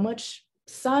how much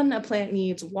sun a plant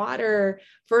needs, water,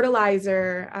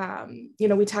 fertilizer.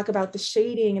 We talk about the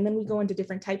shading, and then we go into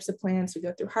different types of plants. We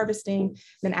go through harvesting,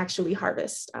 then actually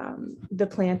harvest the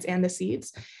plants and the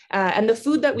seeds. And the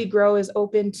food that we grow is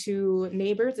open to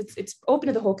neighbors. It's open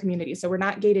to the whole community. So we're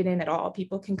not gated in at all.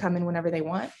 People can come in whenever they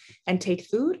want and take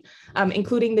food,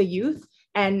 including the youth.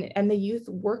 And the youth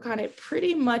work on it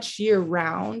pretty much year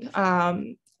round.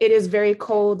 It is very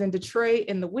cold in Detroit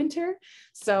in the winter,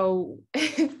 so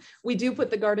we do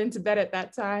put the garden to bed at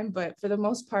that time, but for the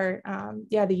most part,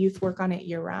 the youth work on it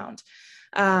year round.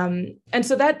 And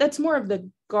so that's more of the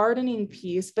gardening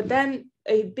piece, but then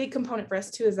a big component for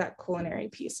us too is that culinary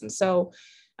piece. And so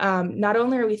not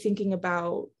only are we thinking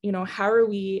about, how are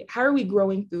we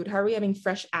growing food? How are we having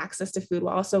fresh access to food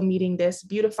while also meeting this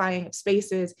beautifying of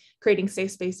spaces, creating safe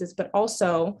spaces, but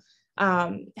also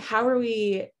how are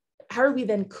we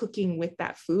then cooking with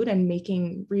that food and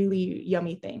making really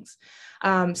yummy things?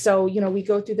 So, we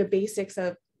go through the basics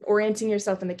of orienting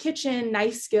yourself in the kitchen,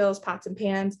 knife skills, pots and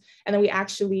pans, and then we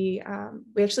actually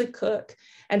cook.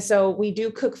 And so we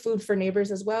do cook food for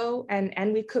neighbors as well.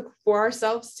 And we cook for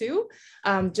ourselves too,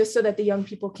 just so that the young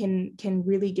people can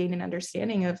really gain an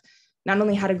understanding of not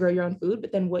only how to grow your own food,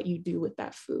 but then what you do with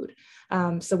that food.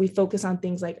 So we focus on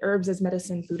things like herbs as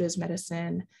medicine, food as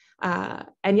medicine.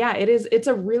 It's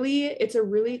a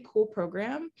really cool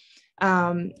program.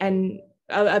 And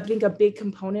I think a big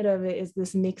component of it is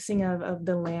this mixing of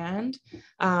the land,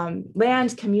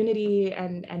 community,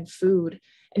 and food.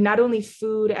 And not only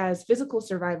food as physical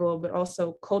survival, but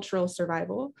also cultural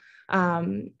survival,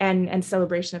 and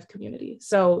celebration of community.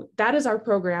 So that is our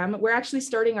program. We're actually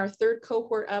starting our third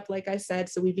cohort up, like I said.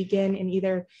 So we begin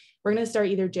we're going to start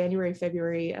either January,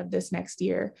 February of this next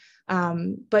year.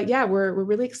 But yeah, we're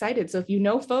really excited. So if you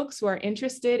know folks who are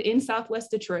interested in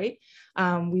Southwest Detroit,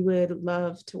 we would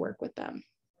love to work with them.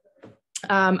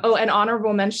 An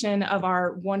honorable mention of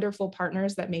our wonderful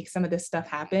partners that make some of this stuff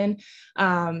happen.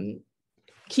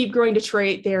 Keep Growing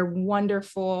Detroit, they're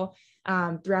wonderful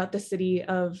throughout the city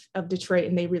of Detroit,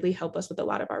 and they really help us with a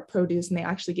lot of our produce, and they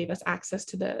actually gave us access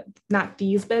to not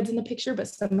these beds in the picture, but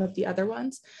some of the other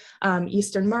ones.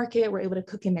 Eastern Market, we're able to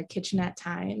cook in their kitchen at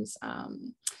times.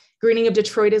 Greening of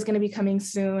Detroit is going to be coming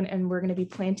soon, and we're going to be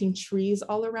planting trees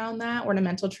all around that,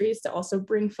 ornamental trees, to also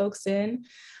bring folks in.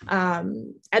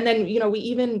 And then, we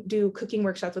even do cooking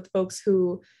workshops with folks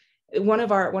who, one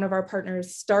of our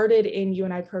partners started in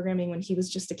UNI programming when he was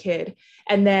just a kid,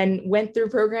 and then went through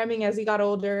programming as he got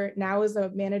older, now is a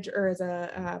manager or as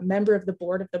a member of the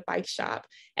board of the bike shop,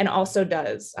 and also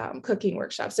does cooking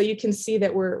workshops. So you can see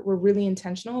that we're really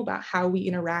intentional about how we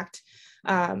interact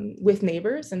with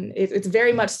neighbors. And it's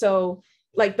very much so,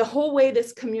 like, the whole way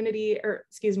this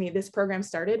program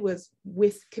started was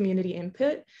with community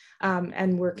input,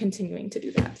 and we're continuing to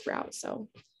do that throughout. So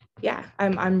yeah,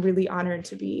 I'm really honored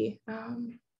to be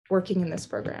working in this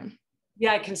program.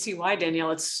 Yeah, I can see why,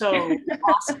 Danielle. It's so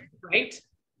awesome, right?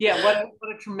 Yeah, what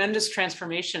a tremendous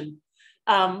transformation.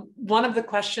 One of the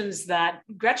questions that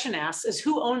Gretchen asks is,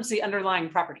 who owns the underlying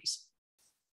properties?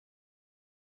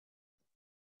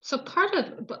 So part of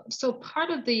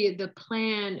the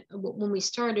plan when we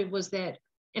started was that,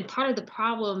 and part of the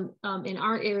problem in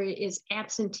our area is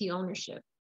absentee ownership.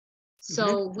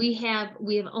 So we have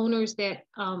owners that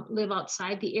live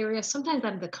outside the area, sometimes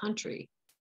out of the country,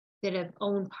 that have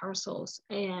owned parcels,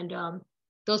 and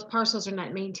those parcels are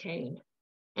not maintained.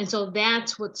 And so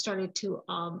that's what started to,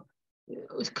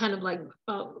 it was kind of like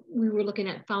we were looking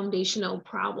at foundational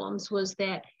problems, was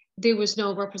that there was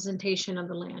no representation of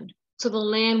the land. So the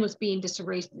land was being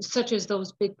disarrayed, such as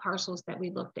those big parcels that we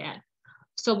looked at.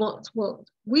 So what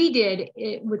we did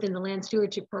within the land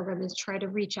stewardship program is try to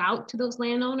reach out to those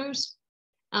landowners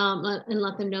and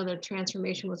let them know that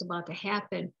transformation was about to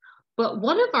happen. But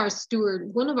one of our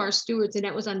stewards, and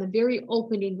that was on the very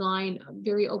opening line,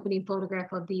 very opening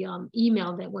photograph of the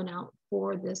email that went out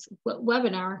for this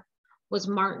webinar, was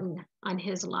Martin on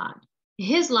his lot.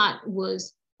 His lot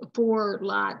was 4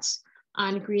 lots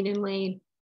on Green and Lane,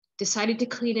 decided to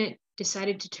clean it,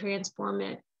 decided to transform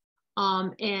it.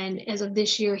 And as of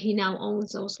this year, he now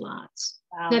owns those lots.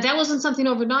 Wow. Now that wasn't something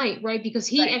overnight, right? Because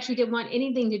he actually didn't want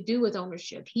anything to do with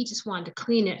ownership. He just wanted to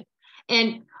clean it.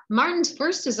 And Martin's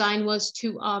first design was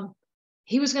to,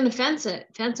 he was going to fence it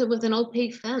with an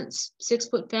opaque fence,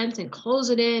 6-foot fence, and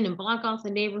close it in and block off the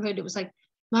neighborhood. It was like,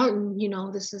 Martin,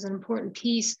 this is an important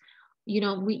piece. You're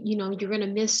going to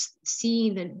miss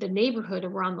seeing the neighborhood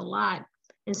around the lot.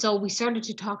 And so we started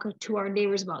to talk to our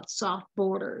neighbors about soft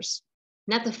borders,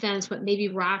 not the fence, but maybe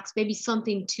rocks, maybe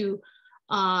something to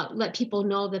let people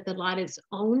know that the lot is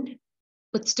owned,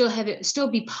 but still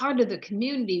be part of the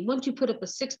community. Once you put up a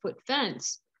 6-foot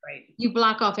fence, Right. You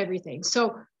block off everything.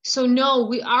 So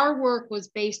no, our work was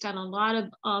based on a lot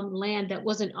of land that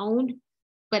wasn't owned,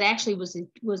 but actually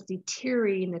was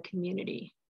deteriorating the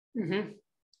community. Mm-hmm.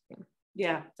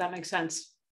 Yeah, that makes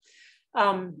sense.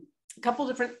 A couple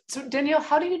different. So Danielle,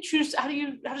 how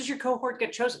does your cohort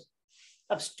get chosen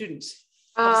of students?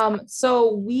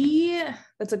 So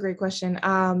that's a great question.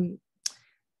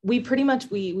 We pretty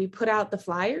much, we put out the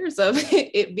flyers of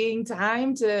it being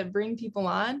time to bring people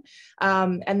on.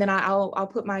 And then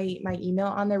I'll put my email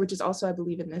on there, which is also, I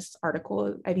believe, in this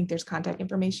article. I think there's contact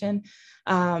information.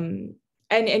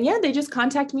 And yeah, they just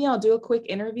contact me. I'll do a quick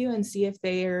interview and see if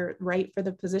they're right for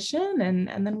the position.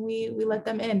 And then we let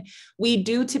them in. We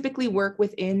do typically work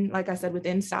within, like I said,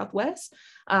 within Southwest.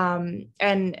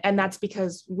 And that's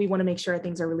because we want to make sure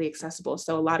things are really accessible.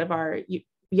 So a lot of our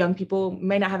young people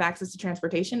may not have access to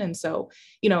transportation. And so,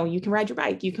 you can ride your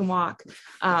bike, you can walk.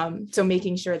 So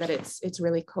making sure that it's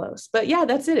really close. But yeah,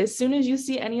 that's it. As soon as you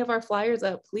see any of our flyers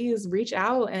up, please reach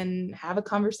out and have a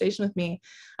conversation with me.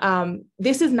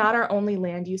 This is not our only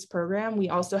land use program. We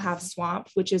also have SWAMP,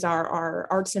 which is our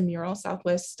arts and mural,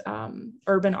 Southwest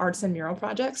urban arts and mural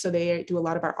project. So they do a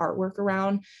lot of our artwork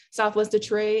around Southwest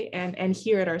Detroit and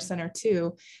here at our center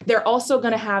too. They're also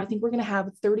going to have, I think we're going to have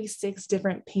 36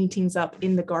 different paintings up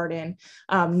in the garden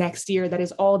next year that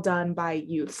is all done by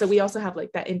youth. So we also have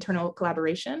like that internal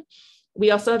collaboration.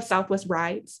 We also have Southwest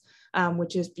Rides,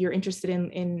 which is if you're interested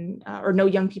in or know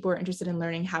young people are interested in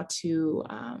learning how to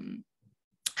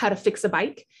fix a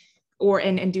bike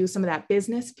and do some of that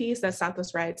business piece, that's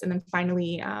Southwest Rides. And then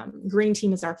finally, Green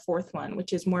Team is our fourth one,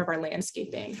 which is more of our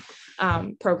landscaping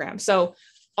program. So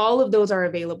all of those are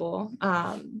available.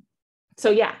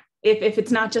 So yeah, if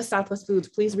it's not just Southwest Foods,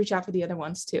 please reach out for the other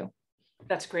ones too.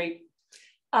 That's great.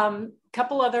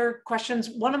 Couple other questions.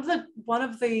 One of the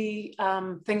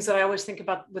things that I always think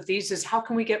about with these is how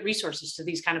can we get resources to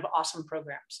these kind of awesome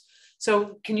programs?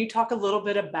 So can you talk a little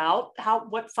bit about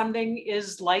what funding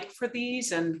is like for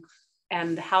these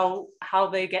and how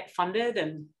they get funded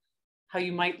and how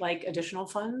you might like additional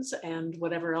funds and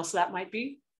whatever else that might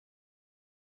be?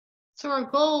 So our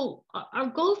goal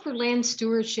for land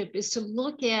stewardship is to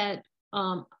look at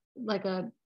like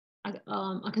a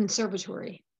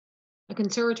conservatory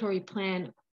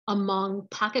plan among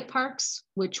pocket parks,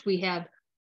 which we're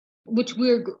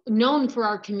known for.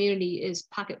 Our community is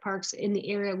pocket parks in the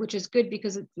area, which is good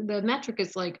because the metric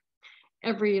is like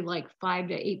every 5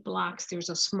 to 8 blocks, there's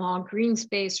a small green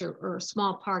space or a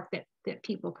small park that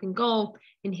people can go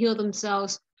and heal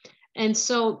themselves. And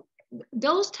so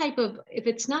those type of, if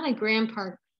it's not a grand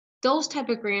park, those type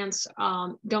of grants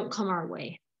don't come our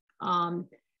way.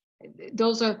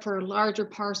 Those are for larger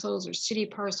parcels or city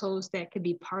parcels that could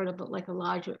be part of like a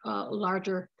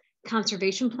larger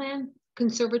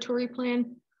conservatory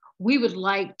plan. We would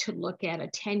like to look at a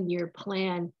 10-year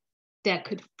plan that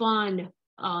could fund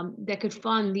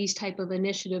these type of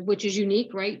initiative, which is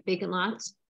unique, right? Vacant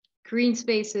lots, green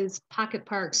spaces, pocket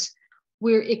parks,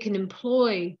 where it can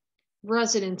employ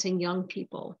residents and young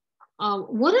people.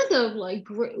 One of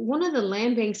the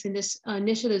land banks in this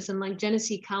initiatives in like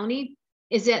Genesee County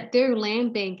is that their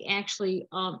land bank actually,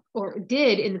 or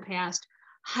did in the past,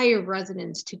 hire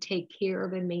residents to take care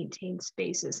of and maintain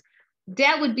spaces.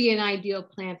 That would be an ideal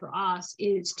plan for us,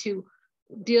 is to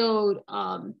build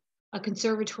a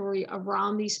conservatory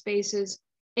around these spaces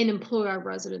and employ our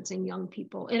residents and young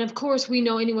people. And of course, we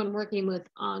know anyone working with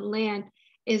land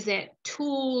is that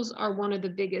tools are one of the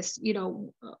biggest,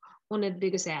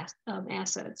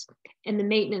 assets, and the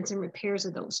maintenance and repairs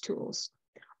of those tools.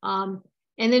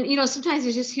 And then, sometimes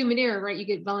it's just human error, right? You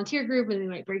get volunteer group and they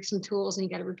might break some tools and you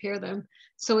got to repair them.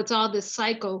 So it's all this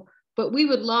cycle, but we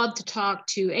would love to talk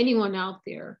to anyone out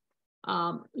there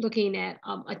looking at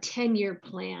a 10-year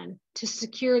plan to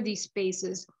secure these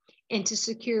spaces and to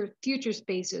secure future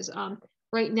spaces.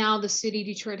 Right now, the city of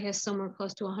Detroit has somewhere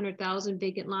close to 100,000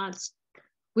 vacant lots.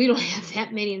 We don't have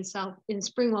that many in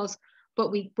Springwells,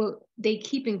 but they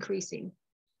keep increasing.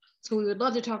 So we would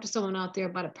love to talk to someone out there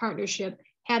about a partnership,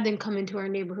 have them come into our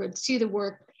neighborhood, see the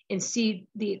work, and see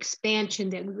the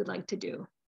expansion that we would like to do.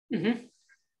 Mm-hmm.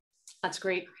 That's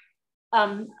great.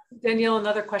 Danielle,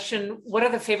 another question. What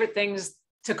are the favorite things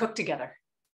to cook together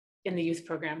in the youth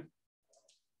program?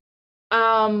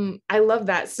 I love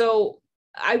that. So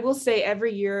I will say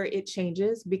every year it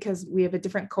changes because we have a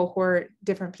different cohort,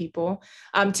 different people.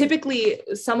 Typically,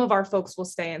 some of our folks will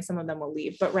stay and some of them will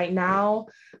leave. But right now,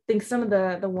 I think some of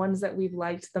the ones that we've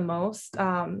liked the most,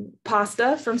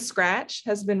 pasta from scratch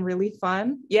has been really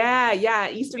fun. Yeah.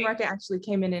 Eastern Market actually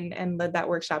came in and led that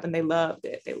workshop and they loved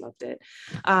it.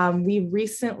 We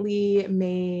recently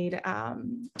made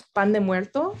pan de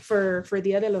muerto for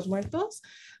Dia de los Muertos.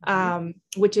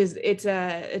 which is, it's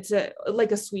a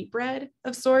like a sweetbread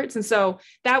of sorts. And so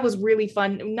that was really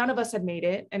fun. None of us had made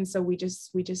it. And so we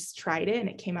just tried it and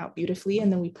it came out beautifully.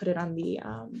 And then we put it on the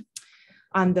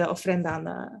ofrenda,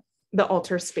 on the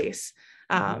altar space.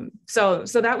 So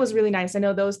that was really nice. I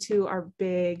know those two are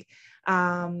big.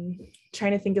 Trying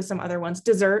to think of some other ones.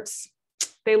 Desserts.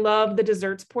 They love the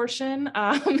desserts portion.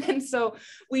 And so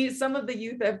some of the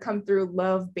youth that have come through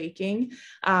love baking.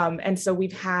 And so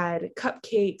we've had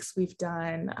cupcakes, we've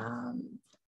done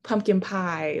pumpkin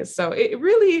pies. So it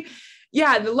really,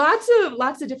 yeah,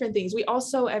 lots of different things. We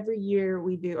also, every year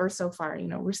we do, or so far,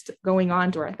 we're going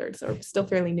on to our third, so we're still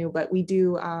fairly new, but we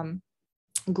do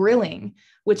grilling,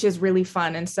 which is really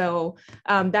fun. And so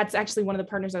that's actually one of the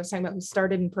partners I was talking about who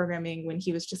started in programming when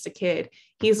he was just a kid.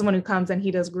 He's the one who comes and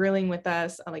he does grilling with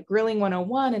us, like Grilling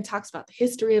 101, and talks about the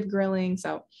history of grilling.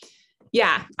 So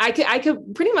yeah, I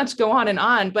could pretty much go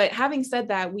on, but having said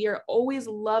that, we are always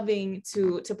loving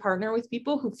to partner with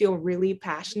people who feel really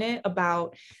passionate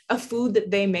about a food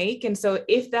that they make. And so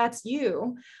if that's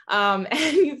you, and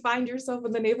you find yourself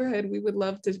in the neighborhood, we would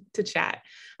love to chat,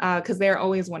 because they're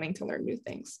always wanting to learn new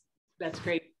things. That's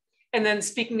great. And then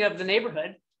speaking of the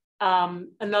neighborhood,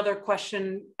 another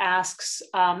question asks,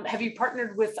 have you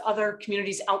partnered with other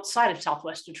communities outside of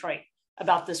Southwest Detroit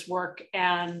about this work,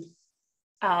 and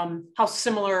how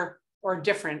similar or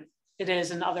different it is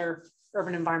in other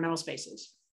urban environmental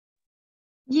spaces?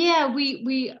 Yeah,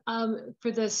 we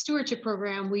for the stewardship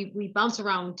program, we bounce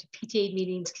around to PTA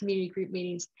meetings, community group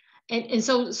meetings, and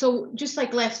so just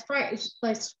like last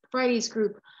Friday's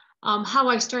group, how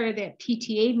I started that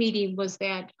PTA meeting was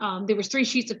that there was 3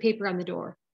 sheets of paper on the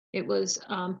door. It was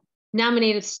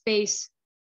nominated space.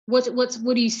 What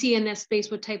do you see in that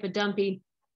space? What type of dumping?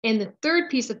 And the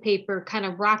third piece of paper kind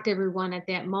of rocked everyone at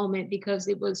that moment, because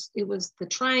it was the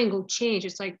triangle change.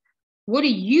 It's like, what are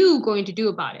you going to do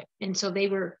about it? And so they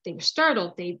were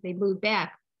startled. They moved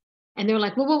back, and they're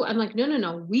like, whoa. I'm like,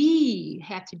 no, we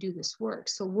have to do this work.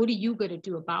 So what are you going to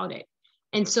do about it?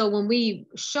 And so when we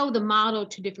show the model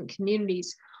to different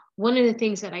communities, one of the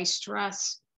things that I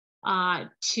stress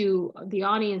to the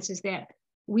audience is that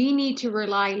we need to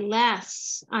rely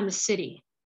less on the city.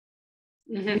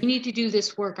 We need to do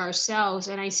this work ourselves.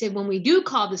 And I said, when we do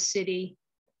call the city,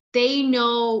 they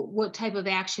know what type of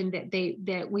action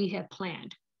that we have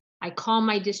planned. I call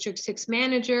my District 6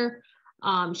 manager.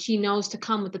 She knows to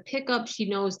come with the pickup. She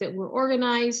knows that we're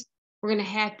organized. We're going to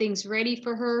have things ready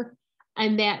for her,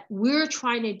 and that we're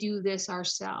trying to do this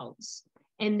ourselves,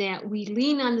 and that we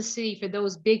lean on the city for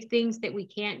those big things that we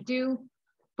can't do.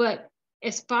 But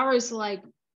as far as like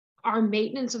our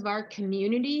maintenance of our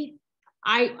community,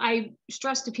 I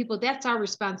stress to people, that's our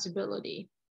responsibility.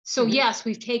 So yes,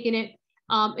 we've taken it.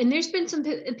 And there's been some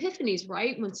epiphanies,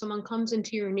 right? When someone comes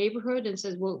into your neighborhood and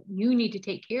says, well, you need to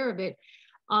take care of it.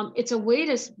 It's a way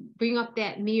to bring up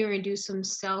that mirror and do some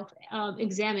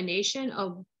self-examination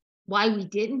of why we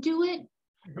didn't do it.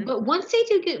 But once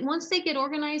they get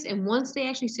organized, and once they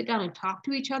actually sit down and talk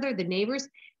to each other, the neighbors,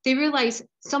 they realize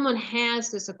someone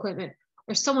has this equipment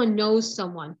or someone knows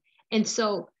someone. And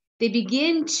so they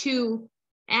begin to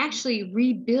actually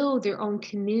rebuild their own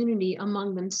community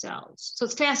among themselves. So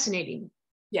it's fascinating.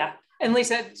 Yeah. And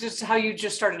Lisa, just how you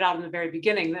just started out in the very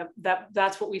beginning,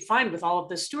 that's what we find with all of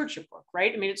this stewardship work,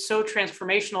 right? I mean, it's so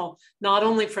transformational, not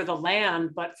only for the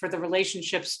land, but for the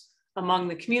relationships among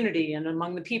the community and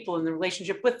among the people, and the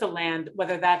relationship with the land,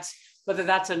 whether that's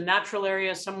a natural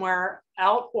area somewhere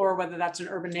out, or whether that's an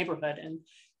urban neighborhood. And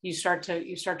you start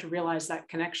to realize that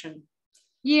connection.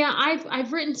 Yeah,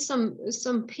 I've written some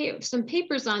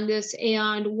papers on this,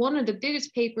 and one of the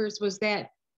biggest papers was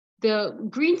that the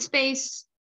green space,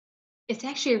 it's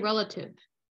actually a relative.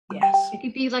 Yes. It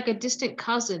could be like a distant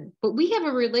cousin, but we have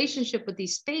a relationship with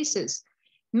these spaces,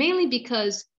 mainly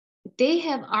because they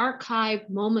have archived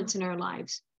moments in our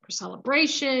lives for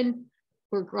celebration.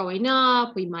 We're growing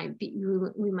up, we might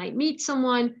meet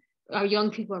someone. Our young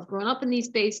people have grown up in these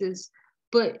spaces,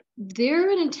 but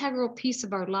they're an integral piece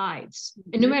of our lives.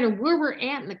 And no matter where we're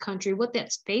at in the country, what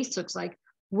that space looks like,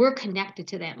 we're connected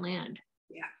to that land.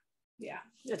 Yeah,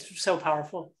 it's so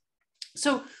powerful.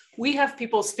 So we have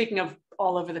people, speaking of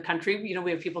all over the country,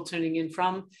 we have people tuning in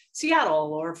from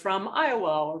Seattle or from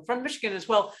Iowa or from Michigan as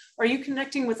well. Are you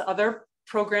connecting with other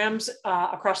programs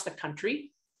across the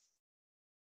country?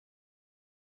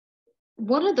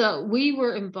 We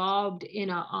were involved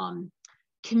in a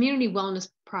community wellness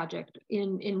project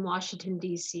in Washington,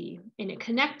 D.C. And it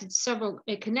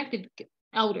connected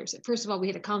elders. First of all, we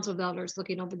had a council of elders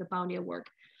looking over the bounty of work,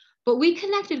 but we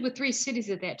connected with 3 cities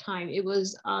at that time. It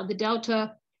was the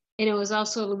Delta, and it was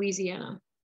also Louisiana.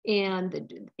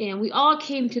 and we all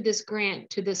came to this grant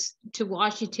to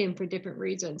Washington for different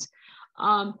reasons.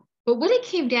 But what it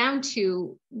came down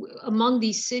to among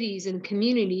these cities and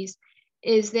communities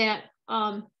is that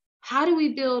how do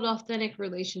we build authentic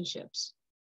relationships?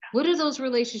 What do those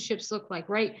relationships look like,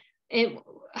 right? And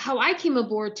how I came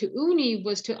aboard to UNI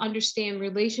was to understand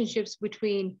relationships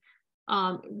between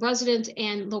residents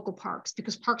and local parks,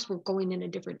 because parks were going in a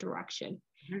different direction.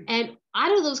 Mm-hmm. And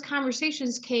out of those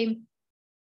conversations came,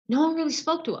 no one really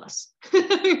spoke to us,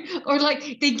 or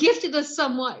like they gifted us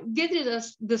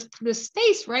this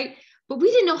space, right? But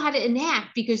we didn't know how to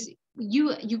enact, because you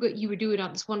were doing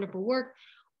all this wonderful work.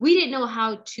 We didn't know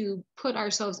how to put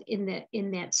ourselves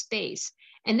in that space.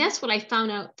 And that's what I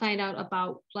find out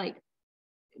about like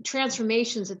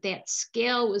transformations at that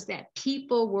scale, was that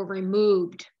people were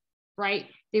removed, right?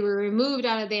 They were removed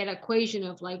out of that equation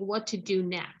of like what to do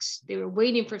next. They were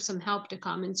waiting for some help to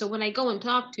come. And so when I go and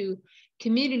talk to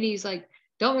communities like,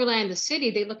 don't rely on the city,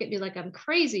 they look at me like I'm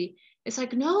crazy. It's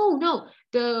like, no,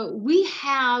 we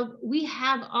have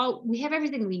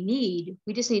everything we need.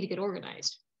 We just need to get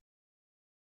organized.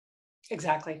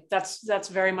 Exactly. That's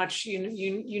very much,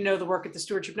 you know, the work at the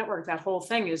Stewardship Network. That whole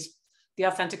thing is the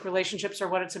authentic relationships are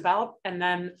what it's about. And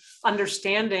then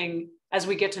understanding, as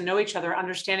we get to know each other,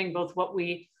 understanding both what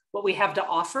we have to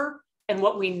offer and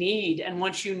what we need. And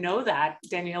once you know that,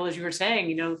 Danielle, as you were saying,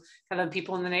 you know, kind of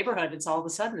people in the neighborhood, it's all of a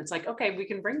sudden, it's like, okay, we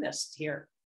can bring this here.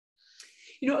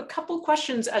 You know, a couple of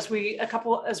questions as we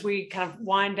kind of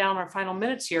wind down our final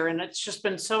minutes here. And it's just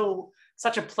been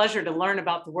such a pleasure to learn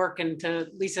about the work, and to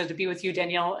Lisa, to be with you,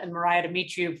 Danielle and Mariah, to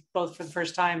meet you both for the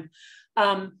first time.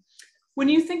 When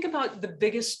you think about the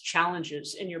biggest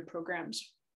challenges in your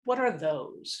programs, what are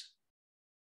those?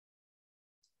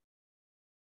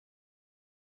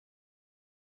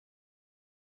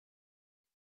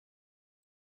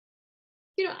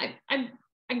 You know, I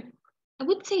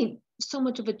wouldn't say so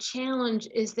much of a challenge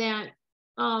is that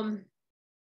I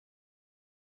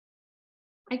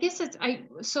guess it's when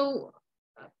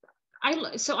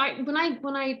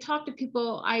I talk to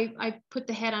people, I put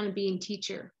the hat on of being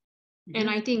teacher. Mm-hmm.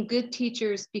 And I think good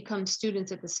teachers become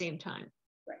students at the same time.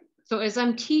 Right. So as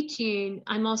I'm teaching,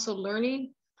 I'm also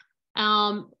learning,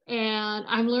 and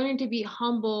I'm learning to be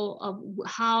humble of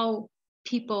how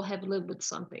people have lived with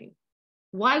something.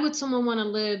 Why would someone want to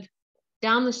live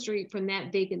down the street with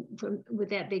that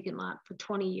vacant lot for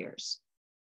 20 years?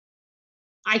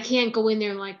 I can't go in there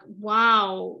and like,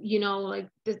 wow, you know, like,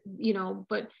 you know,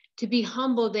 but to be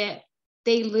humble that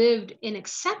they lived and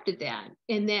accepted that,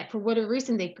 and that for whatever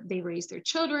reason, they raised their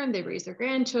children, they raised their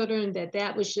grandchildren,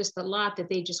 that was just a lot that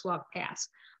they just walked past.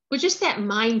 But just that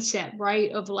mindset,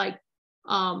 right, of like,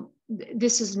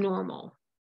 this is normal.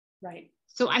 Right.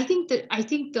 So I think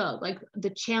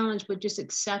the challenge with just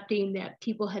accepting that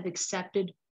people have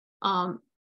accepted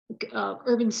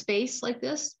urban space like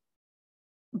this.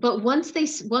 But once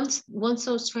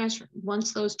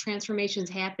those transformations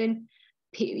happen,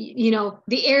 you know,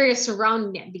 the area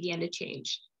surrounding it began to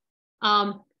change.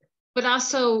 But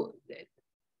also,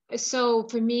 so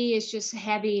for me, it's just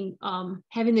having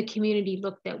the community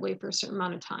look that way for a certain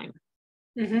amount of time.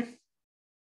 Mm-hmm.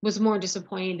 Was more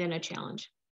disappointing than a challenge.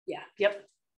 Yeah. Yep.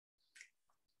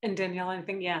 And Danielle,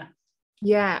 anything? Yeah.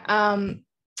 Yeah.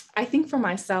 I think for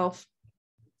myself,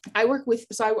 I work with,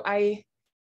 as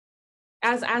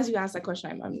you asked that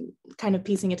question, I'm kind of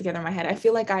piecing it together in my head. I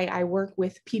feel like I work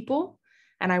with people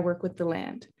and I work with the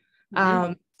land.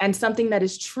 Mm-hmm. And something that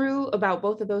is true about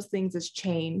both of those things is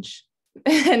change.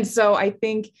 And so I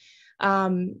think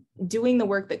doing the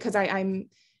work because I'm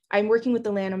working with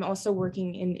the land, I'm also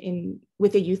working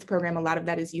with a youth program. A lot of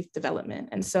that is youth development.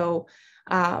 And so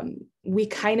we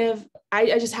kind of,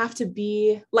 I just have to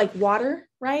be like water,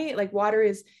 right? Like water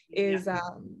is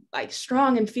like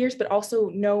strong and fierce, but also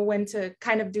know when to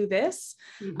kind of do this.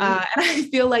 Mm-hmm. And I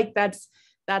feel like that's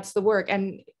the work.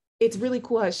 And it's really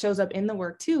cool how it shows up in the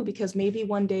work too, because maybe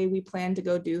one day we plan to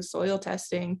go do soil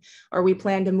testing, or we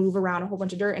plan to move around a whole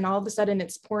bunch of dirt, and all of a sudden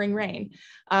it's pouring rain.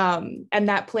 And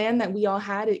that plan that we all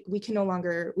had, we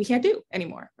can't do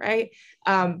anymore, right?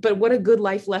 But what a good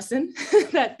life lesson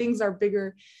that things are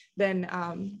bigger than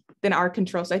our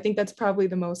control. So I think that's probably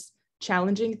the most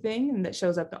challenging thing, and that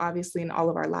shows up obviously in all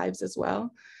of our lives as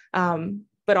well.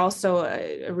 But also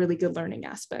a really good learning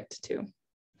aspect too.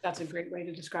 That's a great way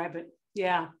to describe it.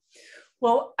 Yeah.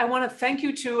 Well, I want to thank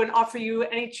you too, and offer you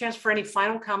any chance for any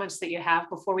final comments that you have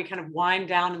before we kind of wind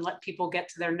down and let people get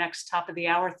to their next top of the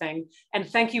hour thing. And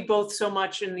thank you both so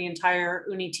much, and the entire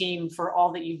UNI team, for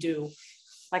all that you do.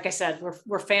 Like I said,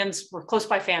 we're fans, we're close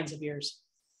by fans of yours.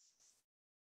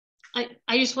 I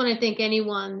just want to thank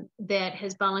anyone that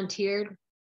has volunteered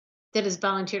that has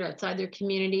volunteered outside their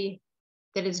community,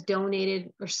 that has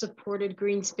donated or supported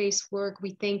green space work.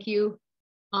 We thank you.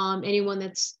 Anyone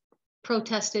that's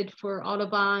protested for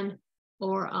Audubon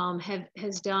or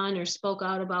has done or spoke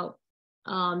out about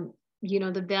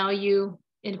the value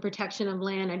and protection of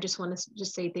land. I just want to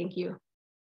just say thank you.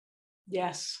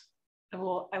 Yes, I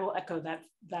will echo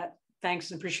that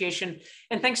thanks and appreciation.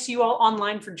 And thanks to you all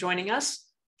online for joining us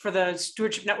for the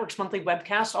Stewardship Network's monthly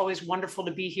webcast. Always wonderful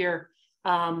to be here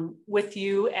with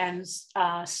you. And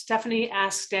Stephanie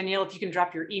asks Danielle if you can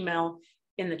drop your email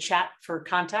in the chat for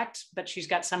contact, but she's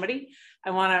got somebody. I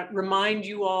want to remind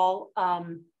you all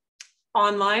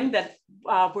online that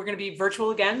we're going to be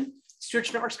virtual again.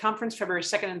 Stewardship Networks Conference, February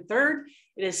 2nd and 3rd.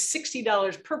 It is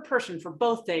 $60 per person for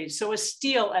both days. So a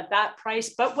steal at that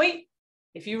price. But wait,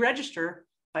 if you register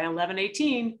by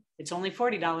 11/18, it's only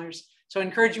 $40. So I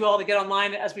encourage you all to get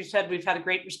online. As we've said, we've had a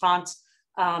great response.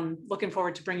 Looking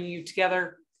forward to bringing you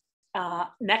together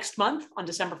next month on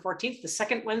December 14th, the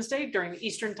second Wednesday during the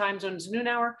Eastern Time Zone's noon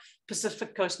hour,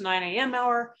 Pacific Coast 9 a.m.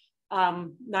 hour,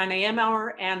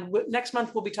 And next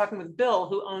month, we'll be talking with Bill,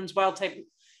 who owns Wild Type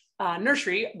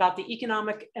Nursery, about the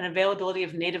economic and availability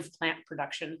of native plant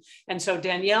production. And so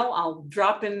Danielle, I'll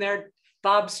drop in there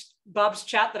Bob's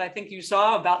chat that I think you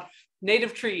saw about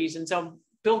native trees. And so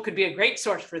Bill could be a great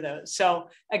source for those. So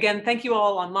again, thank you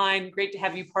all online. Great to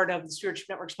have you part of the Stewardship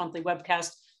Network's monthly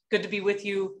webcast. Good to be with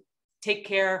you. Take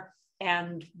care,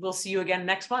 and we'll see you again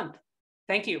next month.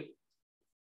 Thank you.